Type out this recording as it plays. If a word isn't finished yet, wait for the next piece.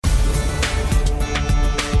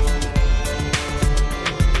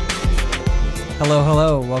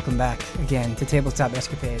Hello. Welcome back again to Tabletop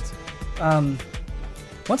Escapades.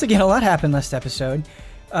 Once again, a lot happened last episode.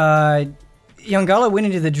 Yongala went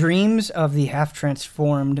into the dreams of the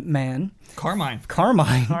half-transformed man. Carmine.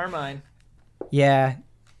 Yeah.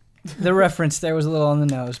 The reference there was a little on the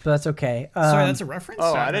nose, but that's okay. Sorry, that's a reference?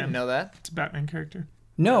 Oh, Batman. I didn't know that. It's a Batman character.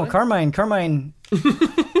 No, Really? Carmine.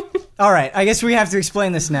 All right, I guess we have to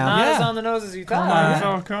explain this now. Not as on the nose as you thought.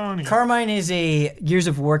 Falcone. Carmine is a Gears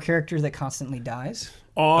of War character that constantly dies.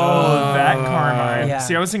 That Carmine. Yeah.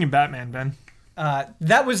 See, I was thinking Batman, Ben.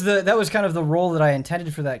 That was kind of the role that I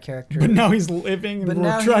intended for that character. But now he's living and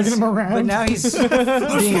we're dragging him around. But now he's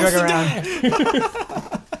being dragged around.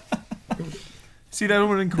 See, that would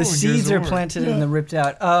have been cool. The seeds are planted and they're ripped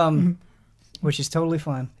out, which is totally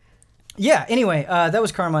fine. Yeah, anyway, that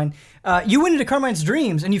was Carmine. You went into Carmine's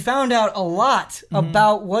dreams and you found out a lot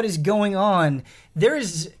about what is going on. There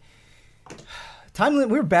is time limit.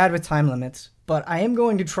 We're bad with time limits, but I am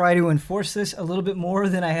going to try to enforce this a little bit more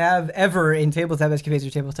than I have ever in Tabletop Escapades or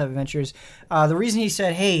Tabletop Adventures. The reason he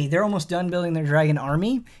said, hey, they're almost done building their dragon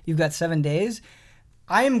army. You've got 7 days.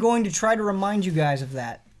 I am going to try to remind you guys of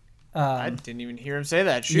that. I didn't even hear him say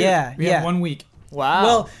that. Shoot. Yeah, We have 1 week. Wow.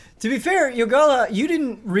 Well, to be fair, Yogala, you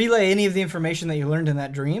didn't relay any of the information that you learned in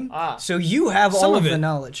that dream. So you have Some all of of the it.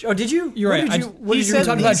 knowledge. Oh, did you? You're right. he said,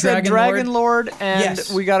 talking about Dragon Lord, and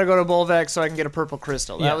Yes. we got to go to Bolvex so I can get a purple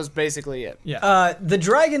crystal. Yeah. That was basically it. Yeah. The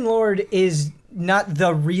Dragon Lord is not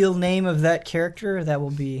the real name of that character. That'll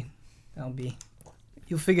be.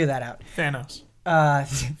 You'll figure that out. Thanos.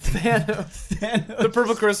 Thanos. The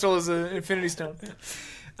purple crystal is an Infinity Stone.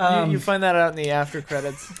 You find that out in the after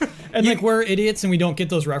credits. And like we're idiots and we don't get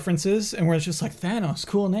those references and we're just like Thanos,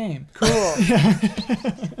 cool name. Cool.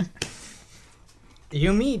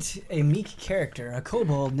 You meet a meek character, a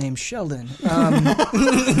kobold named Sheldon. God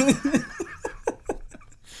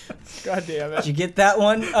damn Did it. you get that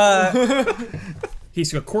one?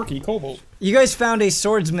 He's a quirky kobold. You guys found a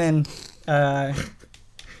swordsman.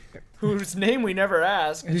 Whose name we never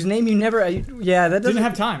asked. Whose name you never... Yeah, that doesn't... Didn't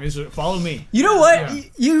have time. He's just, follow me. You know what? Yeah.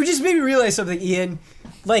 You just made me realize something, Ian.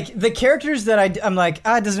 Like, the characters that I'm like,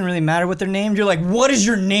 it doesn't really matter what they're named. You're like, what is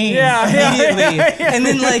your name? Immediately. And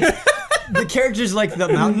then, like, the characters like the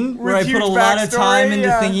mountain, where I With put a huge lot of time backstory,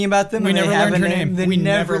 into thinking about them. We and never they have learned a her name. name. They We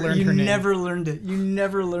never learned her name. You never learned it. You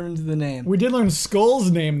never learned the name. We did learn Skull's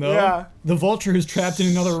name though. Yeah. The vulture who's trapped in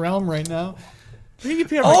another realm right now.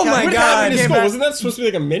 Oh my What God. happened to Came Skull? back. Wasn't that supposed to be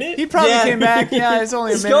like a minute? He probably Yeah. came back. Yeah, it's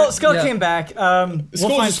only a minute. Skull Yeah. came back. Skull find just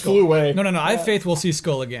Skull. flew away. No. I have faith we'll see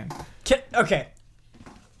Skull again. Okay.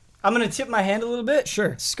 I'm going to tip my hand a little bit.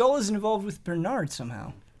 Sure. Skull is involved with Bernard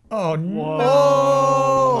somehow. Oh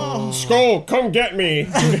no. Skull, come get me.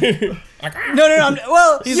 No.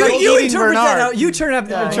 He's You, like you eating interpret Bernard. that. You interpret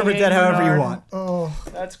that however Bernard. you want. Oh.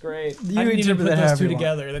 That's great. You I didn't even interpret put that those however two you want.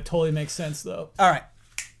 together. That totally makes sense though. All right.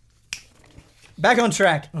 Back on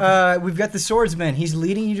track. We've got the swordsman. He's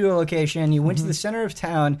leading you to a location. You went to the center of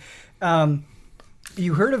town.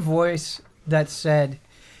 You heard a voice that said,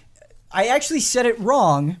 I actually said it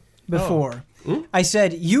wrong before. I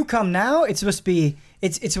said, you come now. It's supposed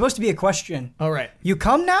to be a question. All right. You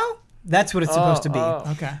come now? That's what it's supposed to be.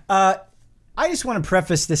 Okay. I just want to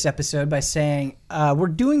preface this episode by saying we're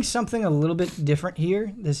doing something a little bit different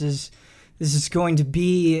here. This is going to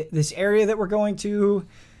be this area that we're going to,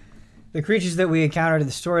 the creatures that we encountered,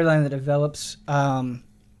 the storyline that develops. I'm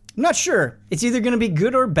not sure. It's either going to be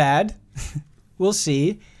good or bad. We'll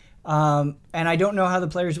see. And I don't know how the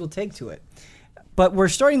players will take to it. But we're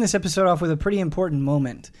starting this episode off with a pretty important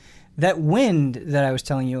moment. That wind that I was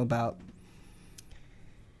telling you about.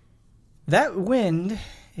 That wind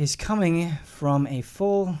is coming from a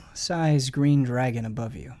full-size green dragon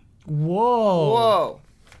above you. Whoa. Whoa.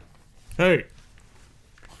 Hey.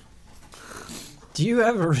 Do you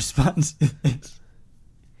have a response to this?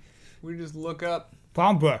 We just look up.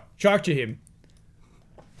 Pampa, talk to him.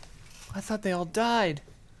 I thought they all died.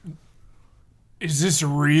 Is this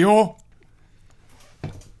real?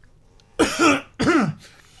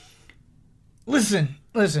 Listen.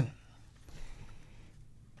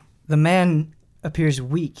 The man appears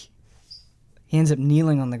weak. He ends up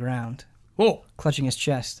kneeling on the ground, Whoa. clutching his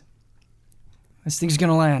chest. This thing's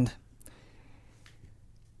gonna land.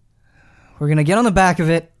 We're gonna get on the back of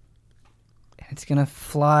it, and it's gonna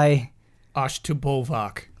fly Ash to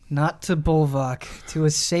Bolvak. not to Bolvak, to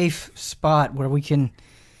a safe spot where we can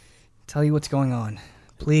tell you what's going on.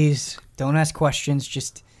 Please, don't ask questions,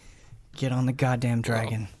 just get on the goddamn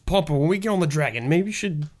dragon. Papa, when we get on the dragon, maybe you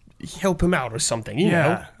should help him out or something, you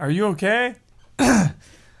know? Are you okay?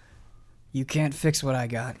 You can't fix what I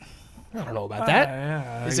got. I don't know about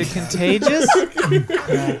that. Is it contagious?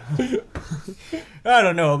 I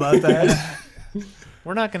don't know about that.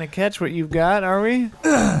 We're not going to catch what you've got, are we?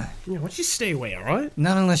 Yeah, why don't you stay away, all right?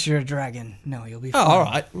 Not unless you're a dragon. No, you'll be Oh, fine. all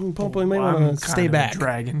right. Probably might want to stay back.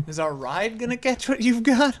 Dragon. Is our ride going to catch what you've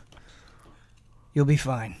got? You'll be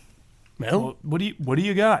fine. Well, Well, what do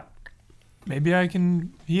you got? Maybe I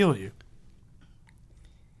can heal you.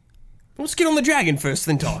 let's get on the dragon first,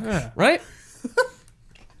 then talk. Yeah. Right?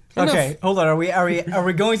 Okay, hold on. Are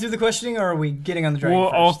we going through the questioning, or are we getting on the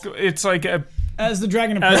dragon first? It's like a As the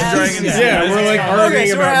dragon as approaches. dragons. Yeah, we're like arguing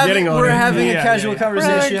so about getting on we're it. having a Yeah, casual yeah.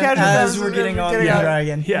 conversation We're having a casual as we're conversation, getting on the getting on-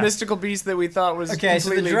 dragon. Yeah. Mystical beast that we thought was Okay, so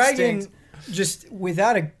the completely dragon, extinct. just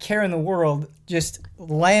without a care in the world, just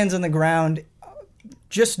lands on the ground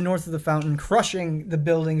just north of the fountain, crushing the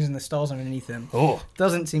buildings and the stalls underneath him. Oh.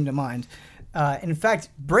 Doesn't seem to mind. In fact,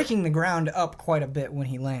 breaking the ground up quite a bit when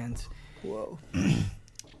he lands. Whoa.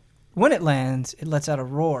 When it lands, it lets out a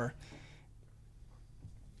roar.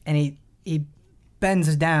 And he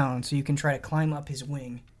bends down so you can try to climb up his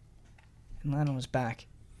wing and land on his back.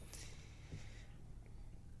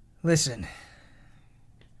 Listen,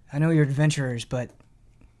 I know you're adventurers, but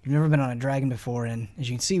you've never been on a dragon before, and as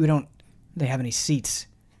you can see, we don't really have any seats.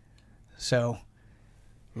 So,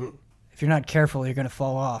 if you're not careful, you're going to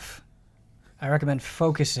fall off. I recommend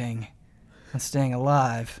focusing on staying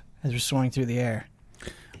alive as we're soaring through the air.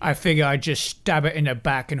 I figure I'd just stab it in the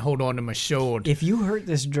back and hold on to my sword. If you hurt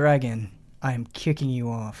this dragon, I am kicking you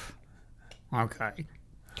off. Okay.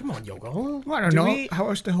 Come on, Yogo. I don't Do know we- how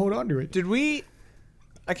else to hold on to it. Did we...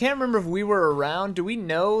 I can't remember if we were around. Do we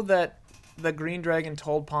know that the Green Dragon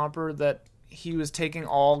told Pomper that he was taking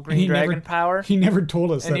all Green He Dragon never- power? He never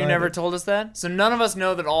told us And that. you never either. told us that? So none of us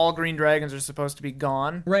know that all Green Dragons are supposed to be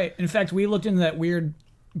gone. Right. In fact, we looked into that weird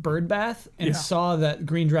bird bath and Yeah. saw that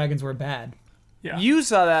green dragons were bad. Yeah. You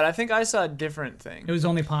saw that. I think I saw a different thing. It was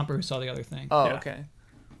only Pomper who saw the other thing. Oh, Yeah. okay.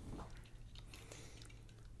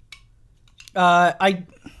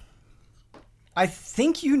 I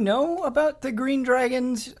think you know about the green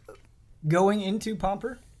dragons going into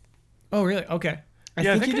Pomper. Oh, really? Okay. I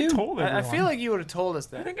Yeah, think I think you I do. told everyone. I feel like you would have told us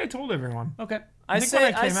I that. think I told everyone. Okay. I think say,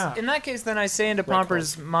 when I came out. in that case, then I say into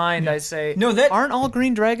Pomper's mind, I say, No, that- aren't all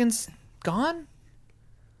Green Dragons gone?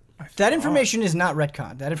 That information is not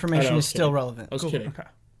retcon. That information I is was still kidding. relevant. I was kidding. Okay.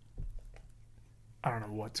 I don't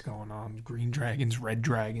know what's going on. Green dragons, red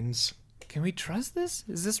dragons. Can we trust this?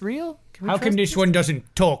 Is this real? Can we How trust come this one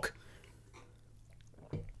doesn't talk?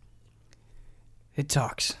 It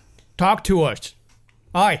talks. Talk to us.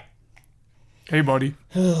 Aye. Hey, buddy.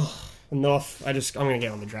 Enough. I'm gonna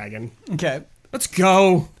get on the dragon. Okay. Let's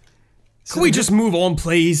go. Can we just move on,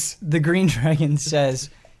 please? The green dragon says,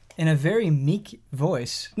 in a very meek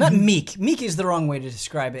voice, not meek. Meek is the wrong way to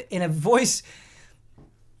describe it. In a voice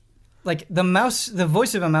like the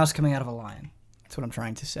voice of a mouse coming out of a lion. That's what I'm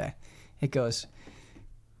trying to say. It goes,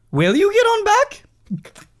 "Will you get on back?"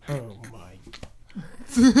 Oh my.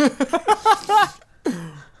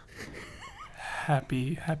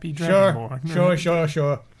 Happy Sure. Dragonborn.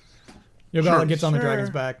 Sure. Yogo gets on the dragon's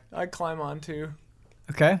back. I climb on too.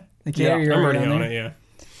 Okay. Okay, you're I'm already on on there. it,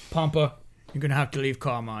 yeah. Pompa, you're gonna have to leave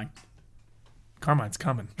Carmine. Carmine's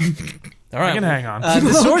coming. All We right. can hang on.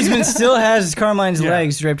 The swordsman still has Carmine's Yeah.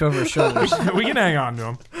 legs draped over his shoulders. We can hang on to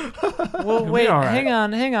him. Well, wait, all right.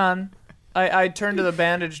 hang on. I turn to the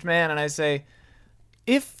bandaged man and I say,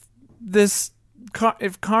 if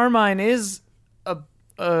Carmine is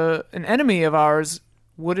an enemy of ours,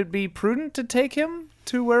 would it be prudent to take him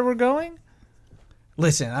to where we're going?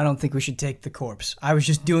 Listen, I don't think we should take the corpse. I was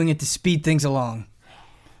just doing it to speed things along.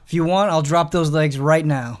 If you want, I'll drop those legs right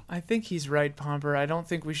now. I think he's right, Pomper. I don't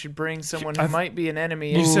think we should bring someone who I- might be an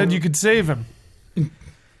enemy. You said you could save him.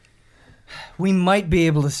 We might be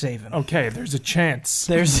able to save him. Okay, there's a chance.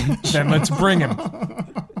 There's Then let's bring him.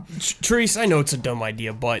 Therese, I know it's a dumb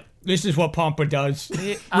idea, but This is what Pompa does.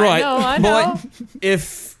 I know. But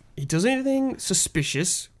if he does anything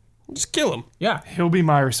suspicious, just kill him. Yeah. He'll be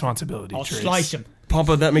my responsibility. I'll Trace. slice him.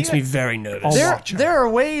 Papa, that makes me very nervous. There are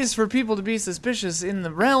ways for people to be suspicious in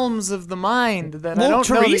the realms of the mind that I Well, don't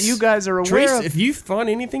know that Therese- you guys are aware Therese, of. if you find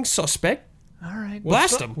anything suspect, All right.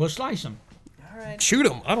 blast him. We'll slice him. Shoot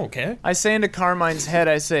him. I don't care. I say into Carmine's head,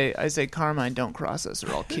 I say, Carmine, don't cross us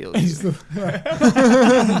or I'll kill you.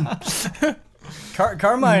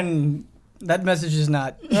 Carmine. That message is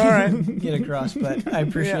not All right. get across, but I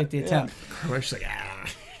appreciate the attempt. We're just like,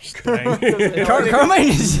 just dying. Carmine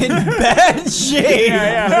is in bad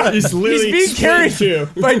shape. He's literally being carried too.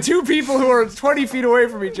 By two people who are 20 feet away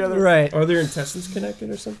from each other. Right. Are their intestines connected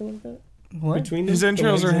or something like that? What? between His the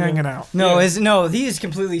entrails legs are and hanging out. No, he is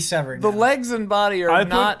completely severed. The now. legs and body are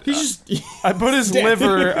not. I put his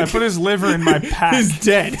liver. I put his liver in my pack. He's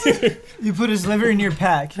dead. You put his liver in your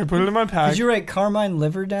pack. I put it in my pack. Did you write Carmine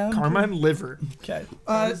liver down? Carmine liver. Okay.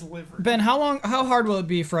 Ben, how hard will it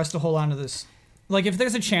be for us to hold on to this? Like, if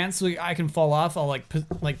there's a chance I can fall off, I'll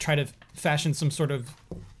try to fashion some sort of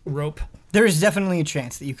rope. There is definitely a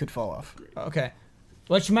chance that you could fall off. Okay,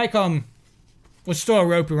 let's store a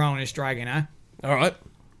rope around this dragon, huh? All right.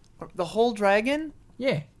 The whole dragon?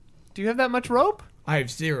 Yeah, Do you have that much rope? I have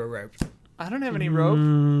 0 rope. I don't have any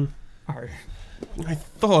rope. Alright. I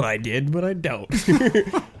thought I did, but I don't.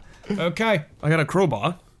 Okay. I got a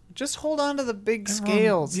crowbar. Just hold on to the big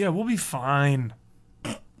scales. Yeah, we'll be fine.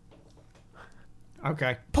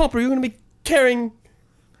 Okay. Pomper, you're going to be carrying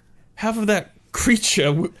half of that creature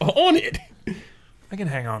on it. I can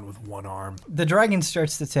hang on with one arm. The dragon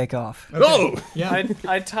starts to take off. Oh! Yeah.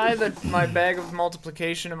 I tie my bag of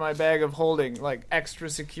multiplication and my bag of holding like extra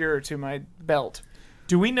secure to my belt.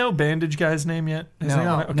 Do we know Bandage Guy's name yet? Is he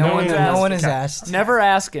on it? Okay. No one has Okay. asked. Never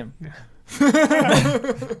ask him.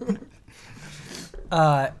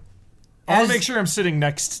 I want to make sure I'm sitting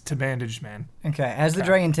next to Bandage Man. Okay, as the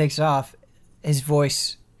dragon takes off, his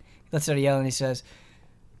voice lets out a yell and he says,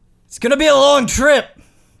 "It's gonna be a long trip."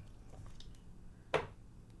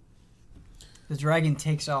 The dragon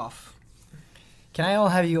takes off. Can I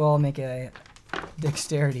have you all make a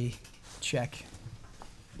dexterity check?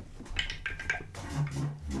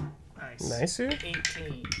 Nice here.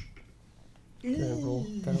 18. Roll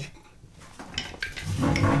down.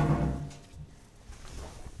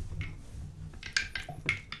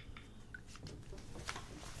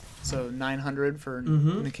 So 900 for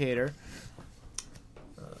Nicator.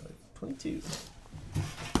 22.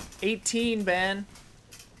 18, Ben.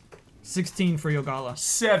 16 for Yogala.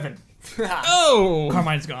 7. Oh!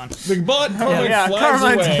 Carmine's gone. The butt Carmine Yeah, flies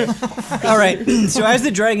Carmine's- away. All right. So as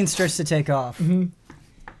the dragon starts to take off,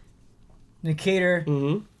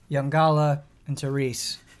 Nicator, Yongala, and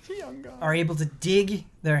Therese are able to dig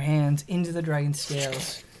their hands into the dragon's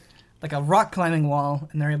scales like a rock climbing wall,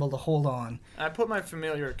 and they're able to hold on. I put my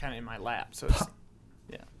familiar kind of in my lap, so it's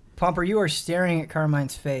Pomper, you are staring at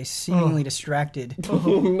Carmine's face, seemingly distracted,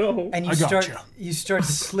 Oh no. and you I start gotcha. you start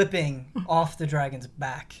slipping off the dragon's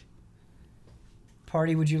back.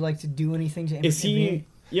 Party, would you like to do anything to Is he...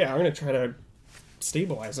 Yeah, I'm going to try to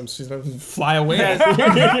stabilize him so he doesn't fly away.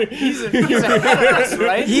 he's ahead of us,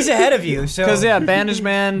 right? He's ahead of you, so Because Bandage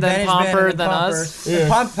Man, then Bandage Man Pomper, and then Pomper. us.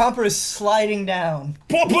 And Pomper is sliding down.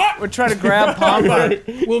 We try to grab Pomper.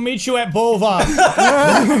 We'll meet you at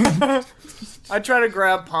Bulva. I try to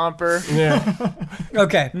grab Pomper. Yeah.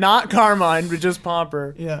 Okay. Not Carmine, but just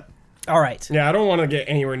Pomper. Yeah. All right. Yeah, I don't want to get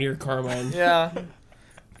anywhere near Carmine. Yeah.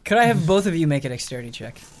 Could I have both of you make a dexterity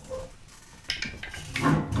check?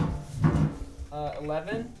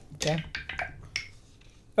 11. Okay.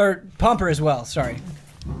 Or Pomper as well, sorry.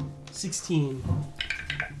 16.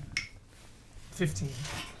 15.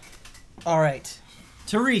 All right.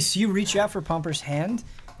 Therese, you reach out for Pomper's hand.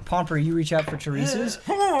 Pomper, you reach out for Therese's.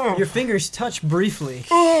 Your fingers touch briefly,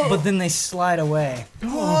 but then they slide away.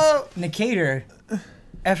 Nicator,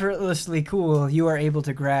 effortlessly cool, you are able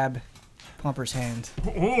to grab Pomper's hand.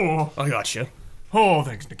 Oh, I got you. oh,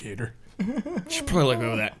 thanks, Nicator. Should probably let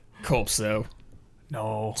go of that corpse, though.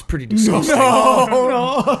 No. It's pretty disgusting.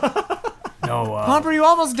 No. Pomper, you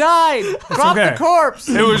almost died. Drop okay. the corpse.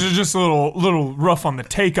 It was just a little rough on the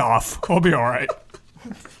takeoff. I'll be all right.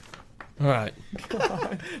 All right.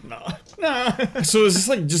 So is this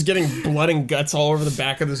like just getting blood and guts all over the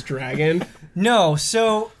back of this dragon? No,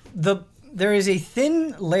 so there is a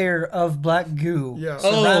thin layer of black goo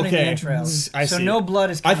surrounding the entrails. I so see. no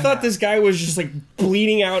blood is I coming thought out. this guy was just like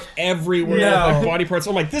bleeding out everywhere, No. like body parts.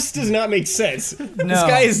 I'm like, this does not make sense. This No.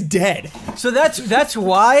 guy is dead. So that's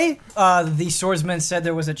why the swordsman said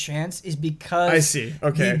there was a chance, is because I see.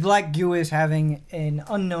 Okay. the black goo is having an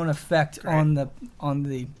unknown effect on the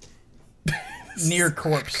near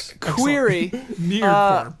corpse. Query. Near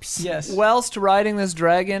corpse. Yes. Whilst riding this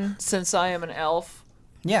dragon, since I am an elf,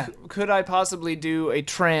 Yeah. could I possibly do a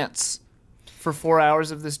trance for 4 hours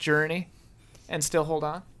of this journey and still hold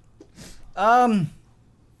on?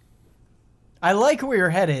 I like where your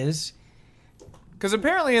head is. Because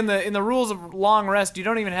apparently in the rules of long rest, you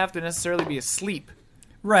don't even have to necessarily be asleep.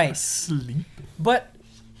 Right. Sleep. But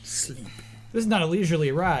This is not a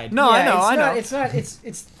leisurely ride. No, yeah, I know. It's not.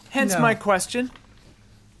 It's. Hence no. my question.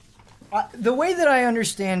 The way that I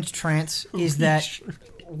understand trance is that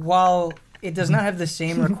while it does not have the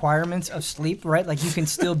same requirements of sleep, right? Like you can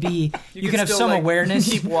still be, you can have still, some like, awareness.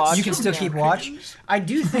 keep watch. You can still keep watch. I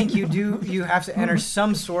do think you have to enter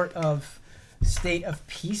some sort of state of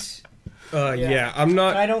peace. Yeah,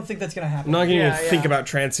 But I don't think that's gonna happen. I'm not gonna Yeah, even think yeah. about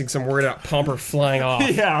trancing, so I'm worried about Pomper flying off.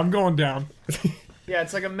 Yeah, I'm going down. Yeah,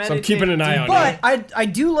 it's like a So meditative. I'm keeping an eye on But you. I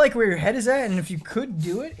do like where your head is at, and if you could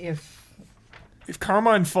do it, if If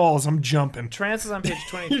Carmine falls, I'm jumping. Trance is on page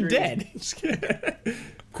 23. You're dead.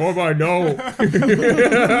 Corbin, no.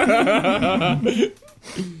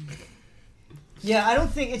 yeah, I don't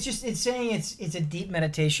think it's saying it's a deep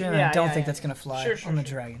meditation. And I Yeah, don't yeah, think yeah. that's gonna fly Sure, on the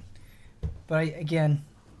dragon. But again,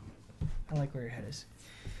 I like where your head is.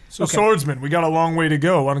 So, Okay. Swordsman, we got a long way to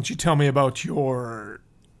go. Why don't you tell me about your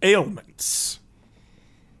ailments?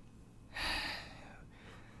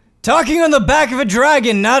 Talking on the back of a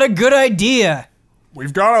dragon, not a good idea.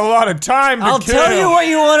 We've got a lot of time to I'll kill. tell you what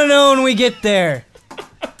you want to know when we get there.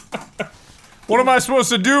 What am I supposed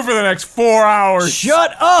to do for the next 4 hours?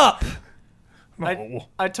 Shut up! No.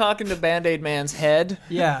 I talk into Band-Aid Man's head,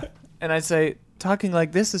 Yeah. and I say, talking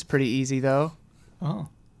like this is pretty easy, though. Oh.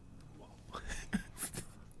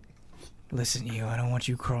 Listen, you, I don't want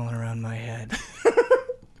you crawling around my head.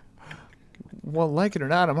 Well, like it or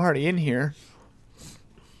not, I'm already in here.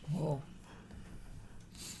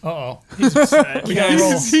 Uh-oh. He's upset. We got a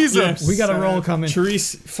roll. He's We got a roll coming.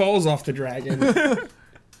 Therese falls off the dragon.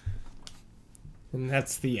 And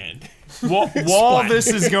that's the end. While Splat. this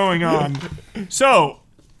is going on, so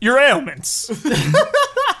your ailments.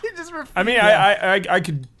 I mean, I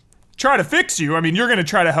could try to fix you. I mean, you're going to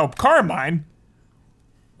try to help Carmine.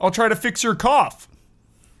 I'll try to fix your cough.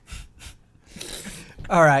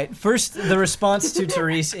 All right. First, the response to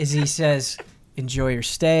Therese is he says, "Enjoy your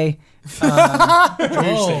stay."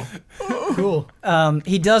 Oh. Cool.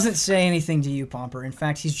 He doesn't say anything to you, Pomper. In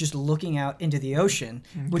fact, he's just looking out into the ocean,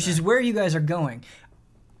 which is where you guys are going.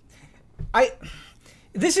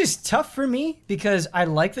 This is tough for me because I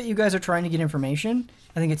like that you guys are trying to get information.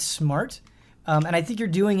 I think it's smart, and I think you're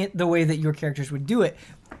doing it the way that your characters would do it.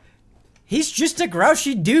 He's just a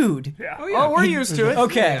grouchy dude. Yeah. Oh, we're used to it.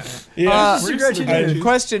 Okay. Yeah. Just a grouchy dude.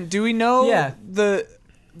 Question: do we know Yeah.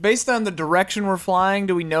 based on the direction we're flying?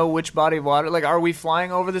 Do we know which body of water? Like, are we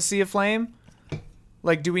flying over the Sea of Flame?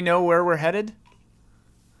 Like, do we know where we're headed?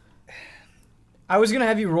 I was gonna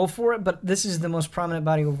have you roll for it, but this is the most prominent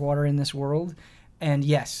body of water in this world, and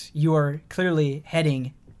yes, you are clearly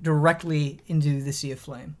heading directly into the Sea of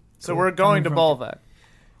Flame. So we're going to Coming from- Bolvac.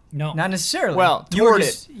 No. Not necessarily. Well, you were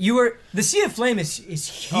toward You were the Sea of Flame is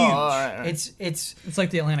huge. all right. It's It's like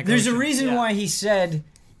the Atlantic there's a Ocean. reason Yeah. why he said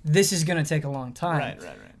this is gonna take a long time. Right.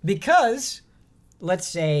 Because let's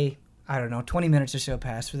say I don't know, 20 minutes or so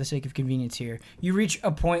pass for the sake of convenience here. You reach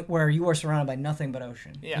a point where you are surrounded by nothing but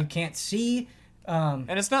ocean. Yeah. You can't see. And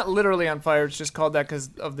it's not literally on fire. It's just called that because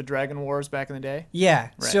of the Dragon Wars back in the day. Yeah.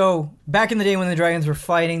 Right. So back in the day when the dragons were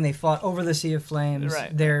fighting, they fought over the Sea of Flames.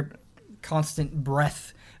 Right. Their constant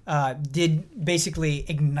breath did basically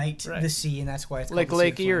ignite Right. the sea, and that's why it's called Like the Sea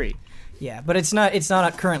Lake of Flame. Erie. Yeah, but it's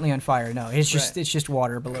not currently on fire. No, it's just Right. it's just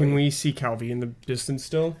water below. Can you. we see Calvi in the distance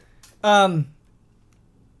still?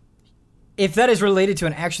 If that is related to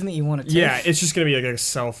an action that you want to take. Yeah, it's just gonna be like a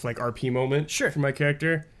self RP moment Sure. for my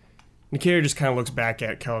character. Nikita just kind of looks back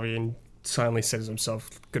at Calvi and silently says to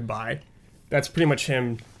himself goodbye. That's pretty much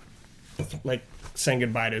him, like saying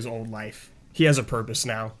goodbye to his old life. He has a purpose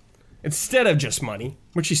now, instead of just money,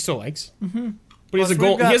 which he still likes. Mm-hmm. But he has a Plus, goal.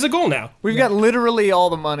 we've got- He has a goal now. We've got literally all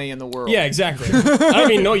the money in the world. Yeah, exactly. I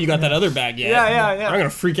don't even know you got that other bag yet. Yeah. I'm gonna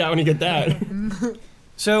freak out when you get that.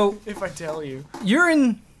 So If I tell you. you're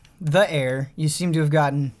in the air. You seem to have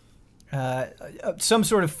gotten some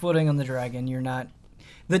sort of footing on the dragon. You're not.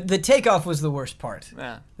 The takeoff was the worst part.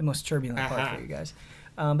 Yeah. The most turbulent part Aha. for you guys.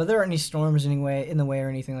 But there aren't any storms anyway in the way or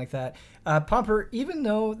anything like that. Pomper, even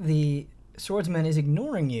though the swordsman is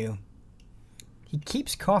ignoring you, he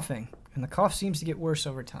keeps coughing, and the cough seems to get worse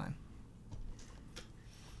over time.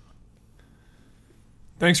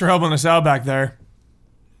 Thanks for helping us out back there.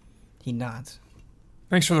 He nods.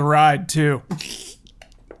 Thanks for the ride, too.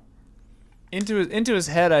 Into his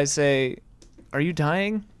head, I say, "Are you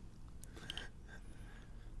dying?"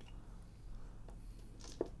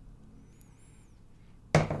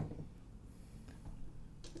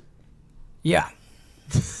 Yeah.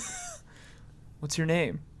 What's your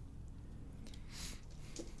name?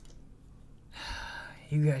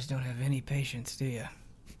 You guys don't have any patience, do you?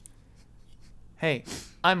 Hey,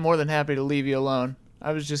 I'm more than happy to leave you alone.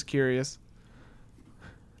 I was just curious.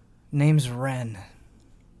 Name's Ren.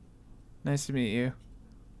 Nice to meet you.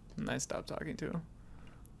 And I stopped talking to him.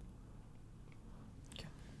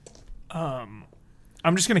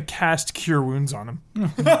 I'm just going to cast Cure Wounds on him.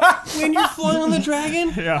 When you're flying on the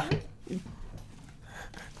dragon? Yeah.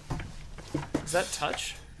 Is that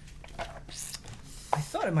touch? I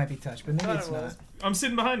thought it might be touch, but maybe Thought it's it not. was. I'm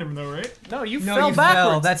sitting behind him though, right? No, you No, fell you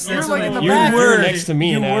backwards. fell. That's You're what like I in the mean. back. You're next to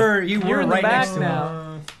me You now. were You're in the right back next to now.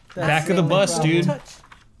 him. Back of the bus, dude. All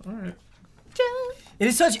right. It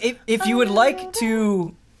is such. If you would like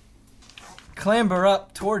to clamber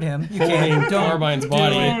up toward him, you Holding can. Carmine's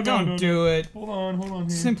body. No, Don't do it. Hold on here.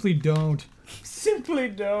 Simply don't. Simply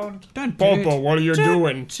don't. Don't do it. Papa, what are you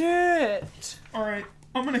doing? Shit. All right,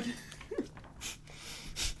 I'm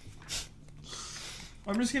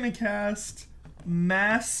just gonna cast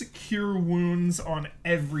Mass Cure Wounds on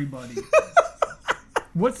everybody.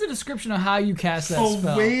 What's the description of how you cast that A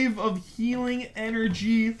spell? wave of healing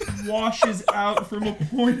energy washes out from a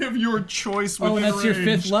point of your choice within Oh, and that's your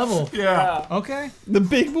range. 5th level. Yeah. Okay. The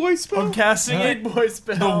big boy spell? I'm casting Big it. boy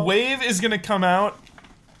spell. The wave is gonna come out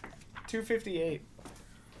 258.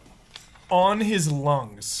 on his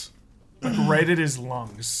lungs, like right at his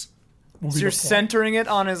lungs. Will So be you're the point. centering it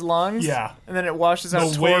on his lungs? Yeah. And then it washes out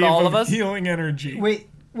The toward wave all of us? healing energy. Wait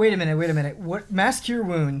a minute. What? Mass Cure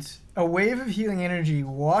Wounds. A wave of healing energy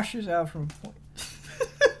washes out from a point.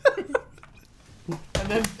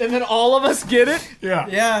 And then all of us get it? Yeah.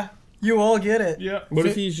 Yeah, you all get it. Yeah. What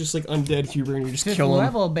if he's just like undead Huber and you just 5th kill him?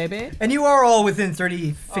 level, baby. And you are all within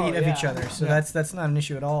 30 feet Oh, of yeah. each other, so that's not an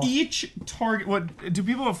issue at all. Each target. What do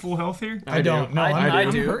people have full health here? I don't. No, I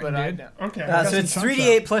I'm do, hurting, but I dude. don't. Okay. So it's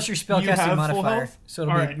 3d8 plus your You spellcasting have full modifier. health? So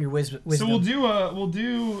it'll Alright. be your So wisdom. we'll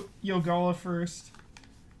do Yogala first.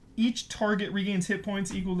 Each target regains hit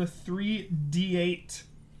points equal to 3d8.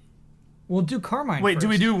 We'll do Carmine Wait, first. do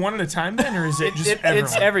we do one at a time then, or is it just everyone?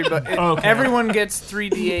 It's everybody. Okay. Everyone gets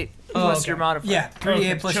 3d8 plus okay. your modifier. Yeah, 3d8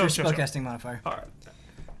 Okay, plus chill, your chill, chill. spellcasting modifier. All right.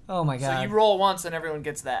 Oh my So god. you roll once and everyone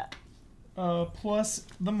gets that. Plus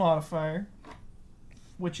the modifier,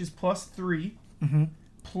 which is plus 3. Mhm.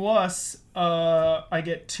 Plus, I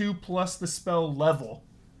get 2 plus the spell level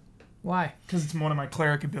Why? because it's one of my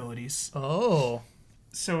cleric abilities. Oh.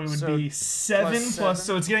 So it would So be 7 plus plus. 7?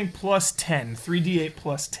 So it's getting plus 10. 3d8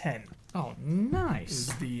 plus 10 Oh, nice. is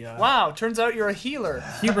the. Wow, turns out you're a healer.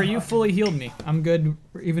 Huber, you fully healed me. I'm good,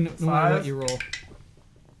 even no matter what you roll.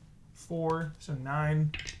 4, so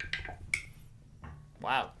 9,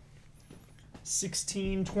 Wow.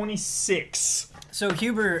 16, 26 So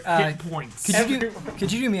Huber, hit points.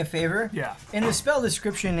 could you do me a favor? Yeah. In the spell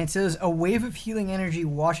description, it says a wave of healing energy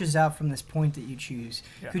washes out from this point that you choose.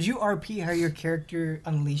 Yeah. Could you RP how your character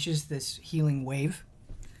unleashes this healing wave?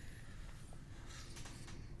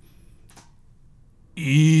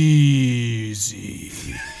 Easy.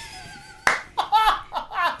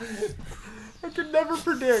 I could never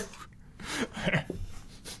predict.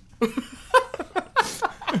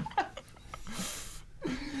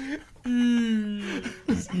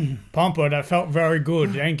 Pompa, that felt very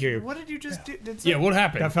good. Thank you. What did you just do? Did Yeah, what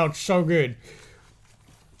happened? That felt so good.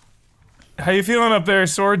 How you feeling up there,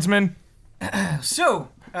 swordsman? So,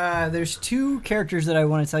 there's 2 characters that I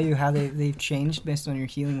want to tell you how they've changed based on your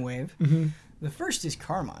healing wave. Mm-hmm. The first is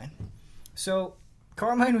Carmine. So,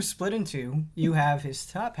 Carmine was split in 2. You have his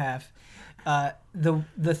top half.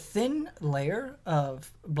 The thin layer of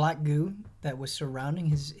black goo that was surrounding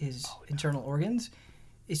his internal organs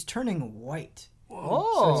is turning white.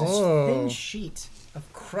 So it's this thin sheet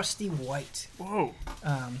of crusty white Whoa.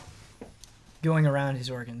 going around his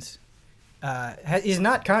organs. He's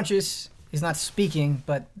not conscious, he's not speaking,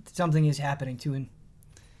 but something is happening to him.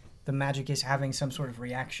 The magic is having some sort of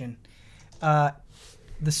reaction. The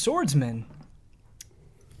swordsman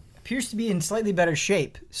appears to be in slightly better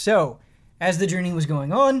shape. So, as the journey was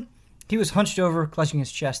going on, he was hunched over, clutching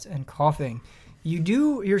his chest and coughing.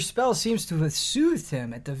 Your spell seems to have soothed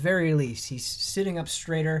him at the very least. He's sitting up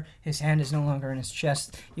straighter, his hand is no longer in his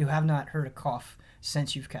chest. You have not heard a cough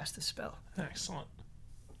since you've cast the spell. Excellent.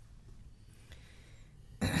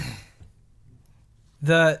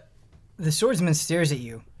 The swordsman stares at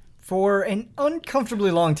you for an uncomfortably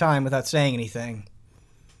long time without saying anything.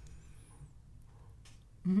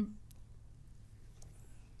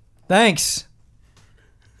 Thanks.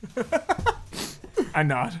 I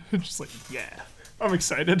nod. Just like, yeah. I'm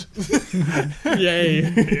excited. Yay.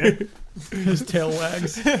 His tail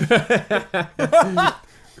wags. I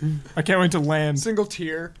can't wait to land. Single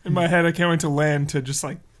tear. In my head, I can't wait to land to just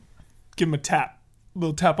like give him a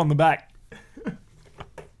little tap on the back.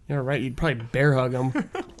 Yeah, right. You'd probably bear hug him.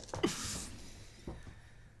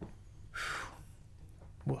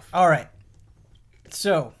 All right.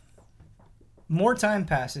 So, more time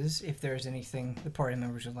passes. If there's anything the party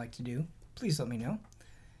members would like to do, please let me know.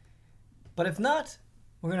 But if not,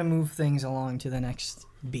 we're going to move things along to the next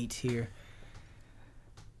beat here.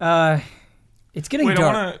 It's getting Wait,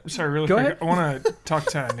 dark. I want to. Sorry, really Go quick. ahead. I want to talk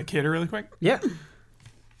to Nikita really quick. Yeah.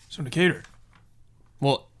 So, Nikita,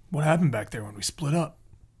 What? What happened back there when we split up?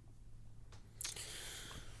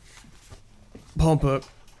 Pompa,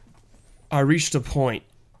 I reached a point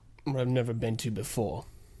where I've never been to before,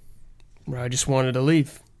 where I just wanted to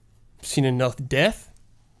leave. Seen enough death,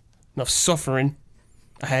 enough suffering.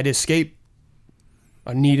 I had to escape.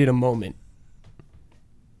 I needed a moment.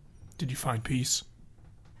 Did you find peace?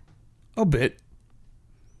 A bit.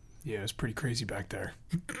 Yeah, it was pretty crazy back there.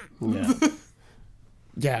 Yeah.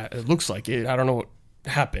 Yeah, it looks like it. I don't know what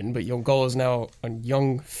happened, but Yongol is now a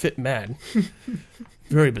young, fit man.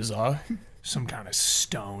 Very bizarre. Some kind of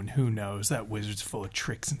stone. Who knows? That wizard's full of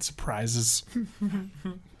tricks and surprises.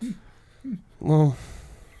 Well,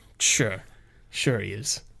 sure. Sure he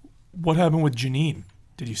is. What happened with Janine?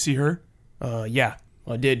 Did you see her? Yeah,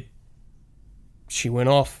 I did. She went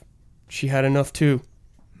off. She had enough too.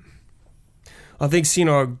 I think seeing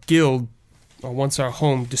our guild, or once our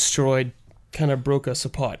home, destroyed, kind of broke us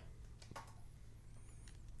apart.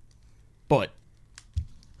 But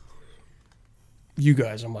you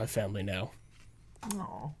guys are my family now.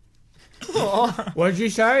 What did you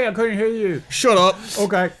say? I couldn't hear you. Shut up,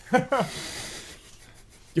 Okay.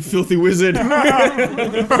 you filthy wizard.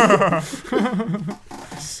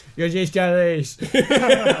 You're just jealous.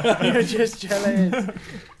 You're just jealous.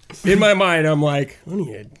 In my mind, I'm like, I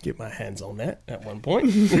need to get my hands on that at one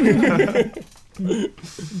point.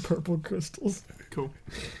 Purple crystals. Cool.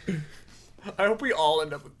 I hope we all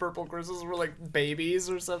end up with purple crystals. We're like babies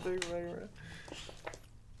or something.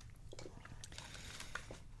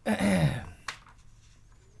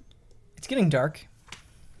 It's getting dark.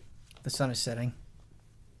 The sun is setting.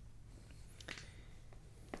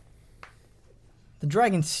 The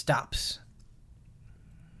dragon stops.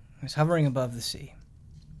 It's hovering above the sea.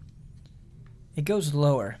 It goes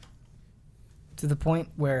lower to the point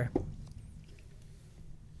where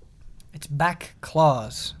its back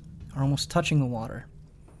claws are almost touching the water.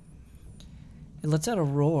 It lets out a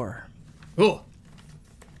roar. Oh,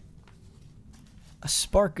 A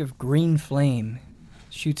spark of green flame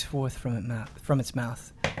shoots forth from its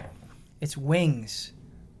mouth. Its wings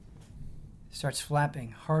starts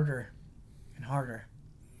flapping harder and harder.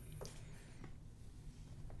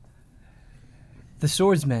 The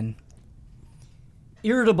swordsman,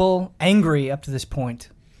 irritable, angry up to this point,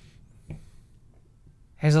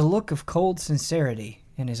 has a look of cold sincerity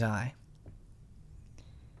in his eye.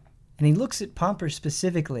 And he looks at Pomper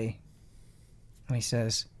specifically, and he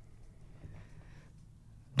says,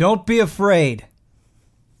 "Don't be afraid."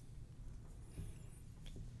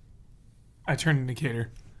 I turn to Nicator.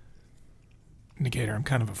 Nicator, I'm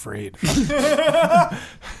kind of afraid.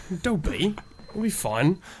 don't be. It'll be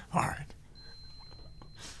fun. All right.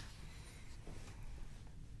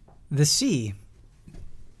 The sea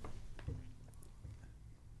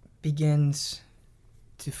begins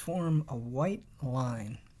to form a white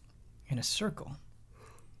line in a circle.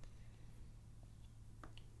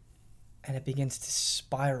 And it begins to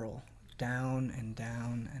spiral down and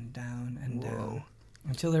down and down and down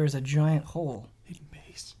until there is a giant hole Hidden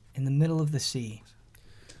base. in the middle of the sea.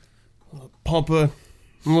 Pompa,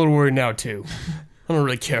 I'm a little worried now too. I don't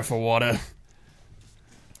really care for water.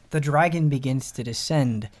 The dragon begins to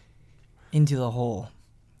descend into the hole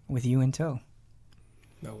with you in tow.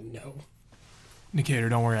 No. Nicator,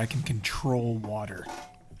 don't worry. I can control water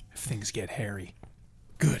if things get hairy.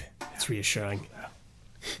 Good. That's reassuring.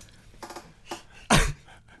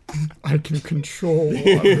 I can control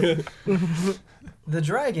water. The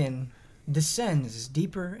dragon descends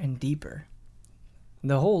deeper and deeper.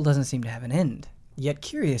 The hole doesn't seem to have an end. Yet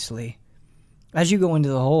curiously, as you go into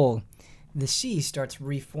the hole, the sea starts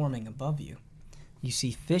reforming above you. You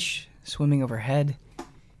see fish swimming overhead.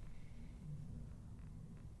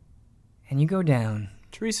 And you go down.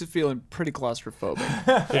 Teresa's feeling pretty claustrophobic.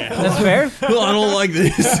 That's fair? Well, I don't like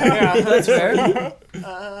this. Yeah, that's fair.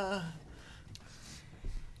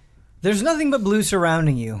 There's nothing but blue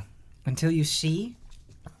surrounding you until you see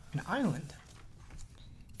an island.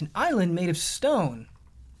 An island made of stone.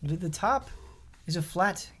 But at the top is a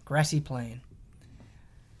flat, grassy plain.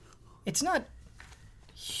 It's not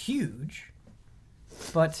huge,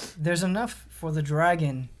 but there's enough for the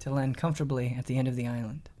dragon to land comfortably at the end of the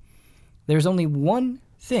island. There's only one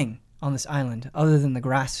thing on this island other than the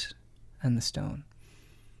grass and the stone,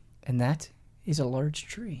 and that is a large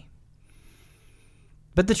tree.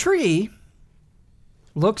 But the tree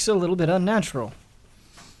looks a little bit unnatural.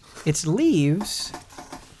 Its leaves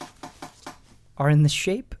are in the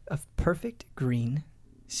shape of perfect green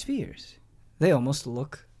spheres. They almost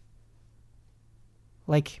look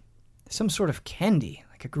like some sort of candy,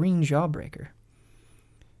 like a green jawbreaker.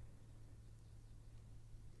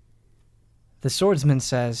 The swordsman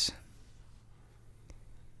says,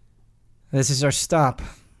 This is our stop.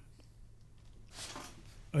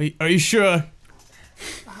 Are you sure?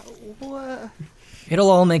 What? It'll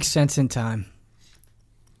all make sense in time.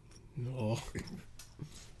 No.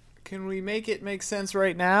 Can we make it make sense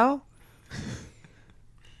right now?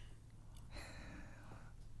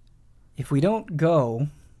 If we don't go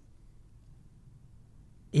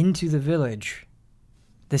into the village,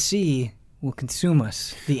 the sea will consume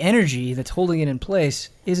us. The energy that's holding it in place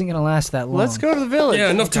isn't going to last that long. Let's go to the village. Yeah,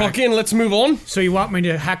 enough talking. Let's move on. So you want me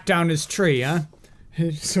to hack down his tree, huh?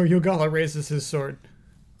 So Yogala raises his sword.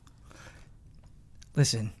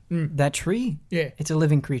 Listen, that tree, Yeah. it's a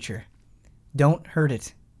living creature. Don't hurt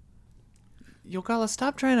it. Yogala,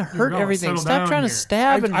 stop trying to hurt Yogala, everything. settle Stop down trying to here.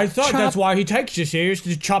 stab and I thought chop. that's why he takes us here, is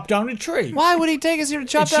to chop down a tree. Why would he take us here to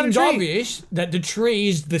chop It down a seems tree? obvious that the tree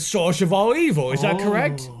is the source of all evil. Is that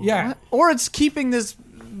correct? Yeah. Or it's keeping this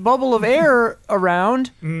bubble of air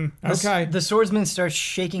around. Okay. The swordsman starts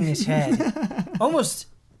shaking his head, almost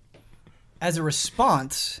as a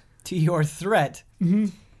response to your threat.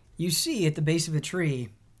 You see at the base of the tree,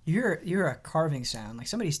 you hear a carving sound, like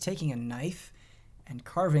somebody's taking a knife and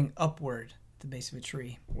carving upward at the base of a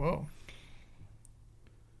tree. Whoa.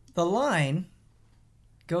 The line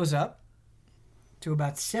goes up to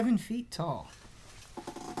about 7 feet tall,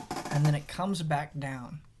 and then it comes back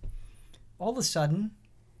down. All of a sudden,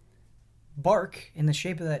 bark in the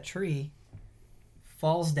shape of that tree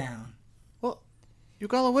falls down.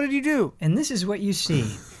 Yogala, what did you do? And this is what you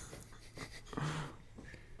see.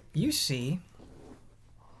 You see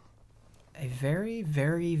a very,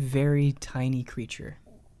 very, very tiny creature.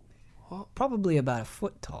 Probably about a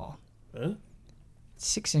foot tall. Huh?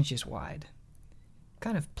 6 inches wide.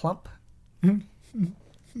 Kind of plump.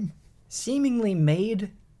 Seemingly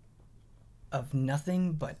made of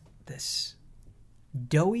nothing but this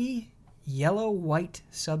doughy, yellow-white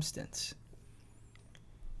substance.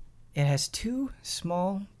 It has 2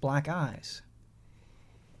 small black eyes.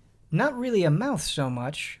 Not really a mouth so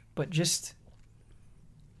much, but just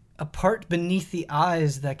a part beneath the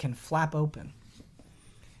eyes that can flap open.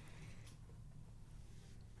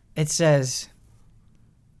 It says,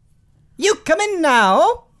 "You come in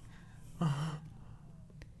now."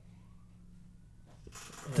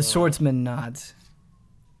 The swordsman nods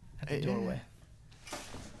at the doorway.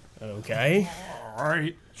 Okay. All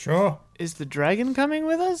right. Sure. Is the dragon coming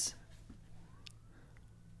with us?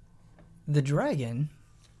 The dragon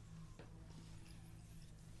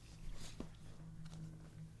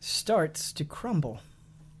starts to crumble.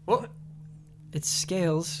 What? Its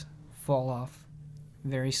scales fall off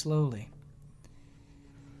very slowly.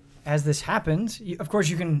 As this happens, of course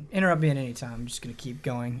you can interrupt me at any time. I'm just going to keep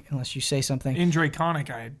going unless you say something. In Draconic,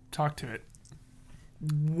 I talked to it.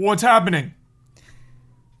 What's happening?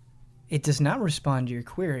 It does not respond to your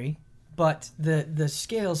query, but the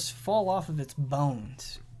scales fall off of its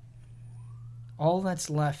bones. All that's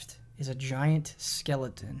left is a giant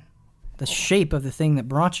skeleton, the shape of the thing that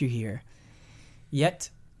brought you here. Yet,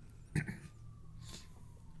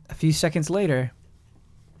 a few seconds later,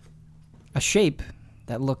 a shape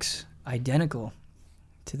that looks identical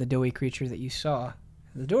to the doughy creature that you saw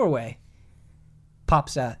in the doorway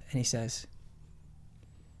pops out, and he says,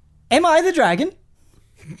 "Am I the dragon?"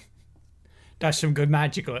 That's some good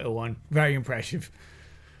magic, little one. Very impressive.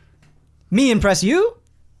 Me impress you?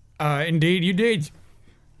 Indeed, you did.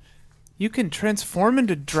 You can transform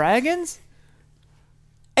into dragons?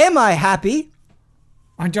 Am I happy?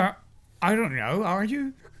 I don't know. Are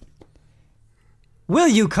you? Will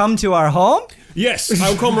you come to our home? Yes,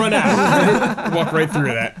 I'll come right out. Walk right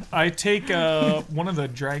through that. I take one of the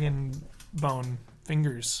dragon bone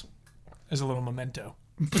fingers as a little memento.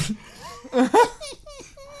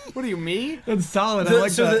 What do you mean? That's solid.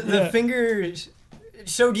 The fingers.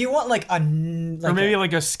 So do you want like a Or maybe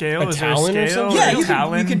like a scale. A Is there a talon or scale? something? yeah, Like a you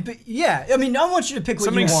talon? could yeah. I mean, I want you to pick what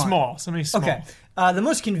Something you want. small. Something small. Okay. The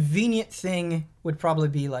most convenient thing would probably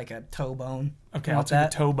be like a toe bone. Okay, You I'll want take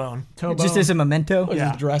that? a toe bone. Just as a memento. What is Yeah.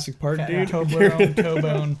 this, Jurassic Park, Okay. dude? toe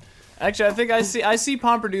bone. Actually, I think I see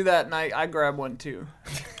Pomper do that, and I grab one too.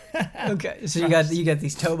 Okay, so you got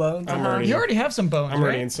these toe bones. I'm already, You already have some bones, I'm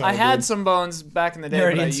already right? inside. I had dude. some bones back in the day, You're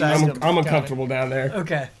but I already used inside. them. I'm uncomfortable down there.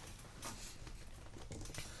 Okay.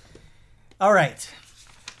 All right.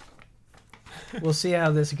 We'll see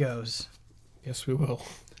how this goes. Yes, we will.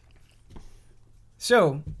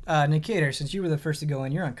 So, Nikator, since you were the first to go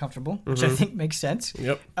in, you're uncomfortable, which I think makes sense.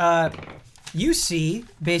 Yep. You see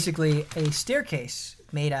basically a staircase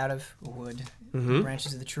made out of wood,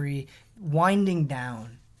 branches of the tree, winding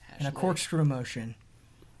down in a corkscrew motion.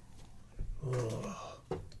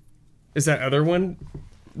 Is that other one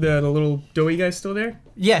The little doughy guy's still there?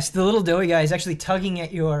 Yes, the little doughy guy is actually tugging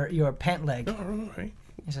at your pant leg. Oh, all right.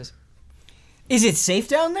 He says, "Is it safe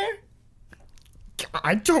down there?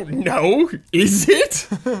 I don't know. Is it?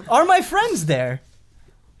 Are my friends there?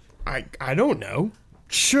 I don't know.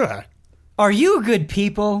 Sure. Are you good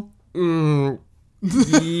people?"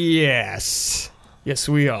 Yes. Yes,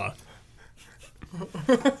 we are.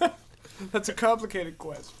 That's a complicated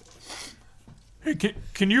question. Hey,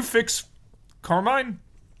 can you fix Carmine?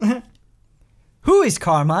 Who is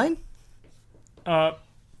Carmine?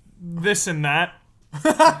 This and that.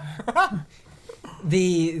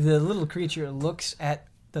 The little creature looks at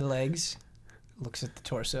the legs, looks at the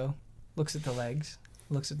torso, looks at the legs,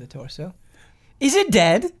 looks at the torso. Is it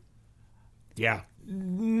dead? Yeah.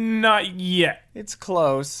 Not yet. It's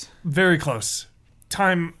close. Very close.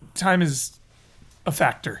 Time is a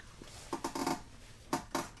factor.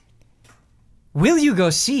 Will you go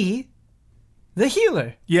see the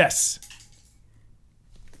healer? Yes.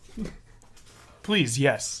 Please,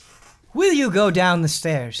 yes. Will you go down the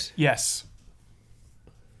stairs? Yes.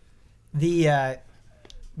 The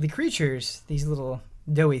creatures, these little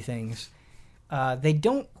doughy things, they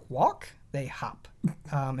don't walk, they hop.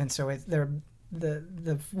 And so they're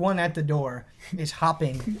the one at the door is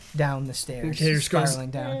hopping down the stairs, Okay, just goes- spiraling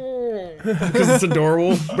down. Because it's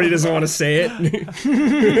adorable, but he doesn't want to say it.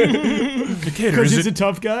 Nicator, is it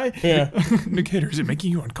tough guy. Yeah. Nicator, is it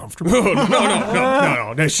making you uncomfortable?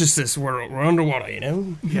 No. That's just this. We're underwater, you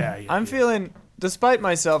know? Yeah. I'm feeling, despite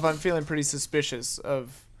myself, I'm feeling pretty suspicious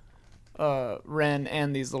of Ren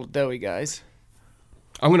and these little doughy guys.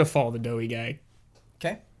 I'm going to follow the doughy guy.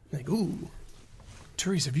 Okay. Like, ooh.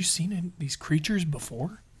 Therese, have you seen these creatures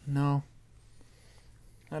before? No.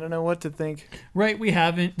 I don't know what to think. Right, we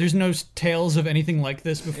haven't. There's no tales of anything like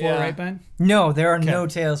this before, Yeah. right, Ben? No, there are no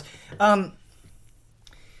tails.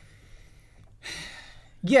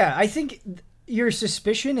 Yeah, I think your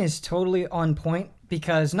suspicion is totally on point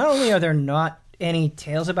because not only are there not any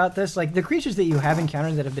tales about this, like the creatures that you have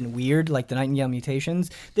encountered that have been weird, like the Nightingale mutations,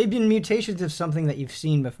 they've been mutations of something that you've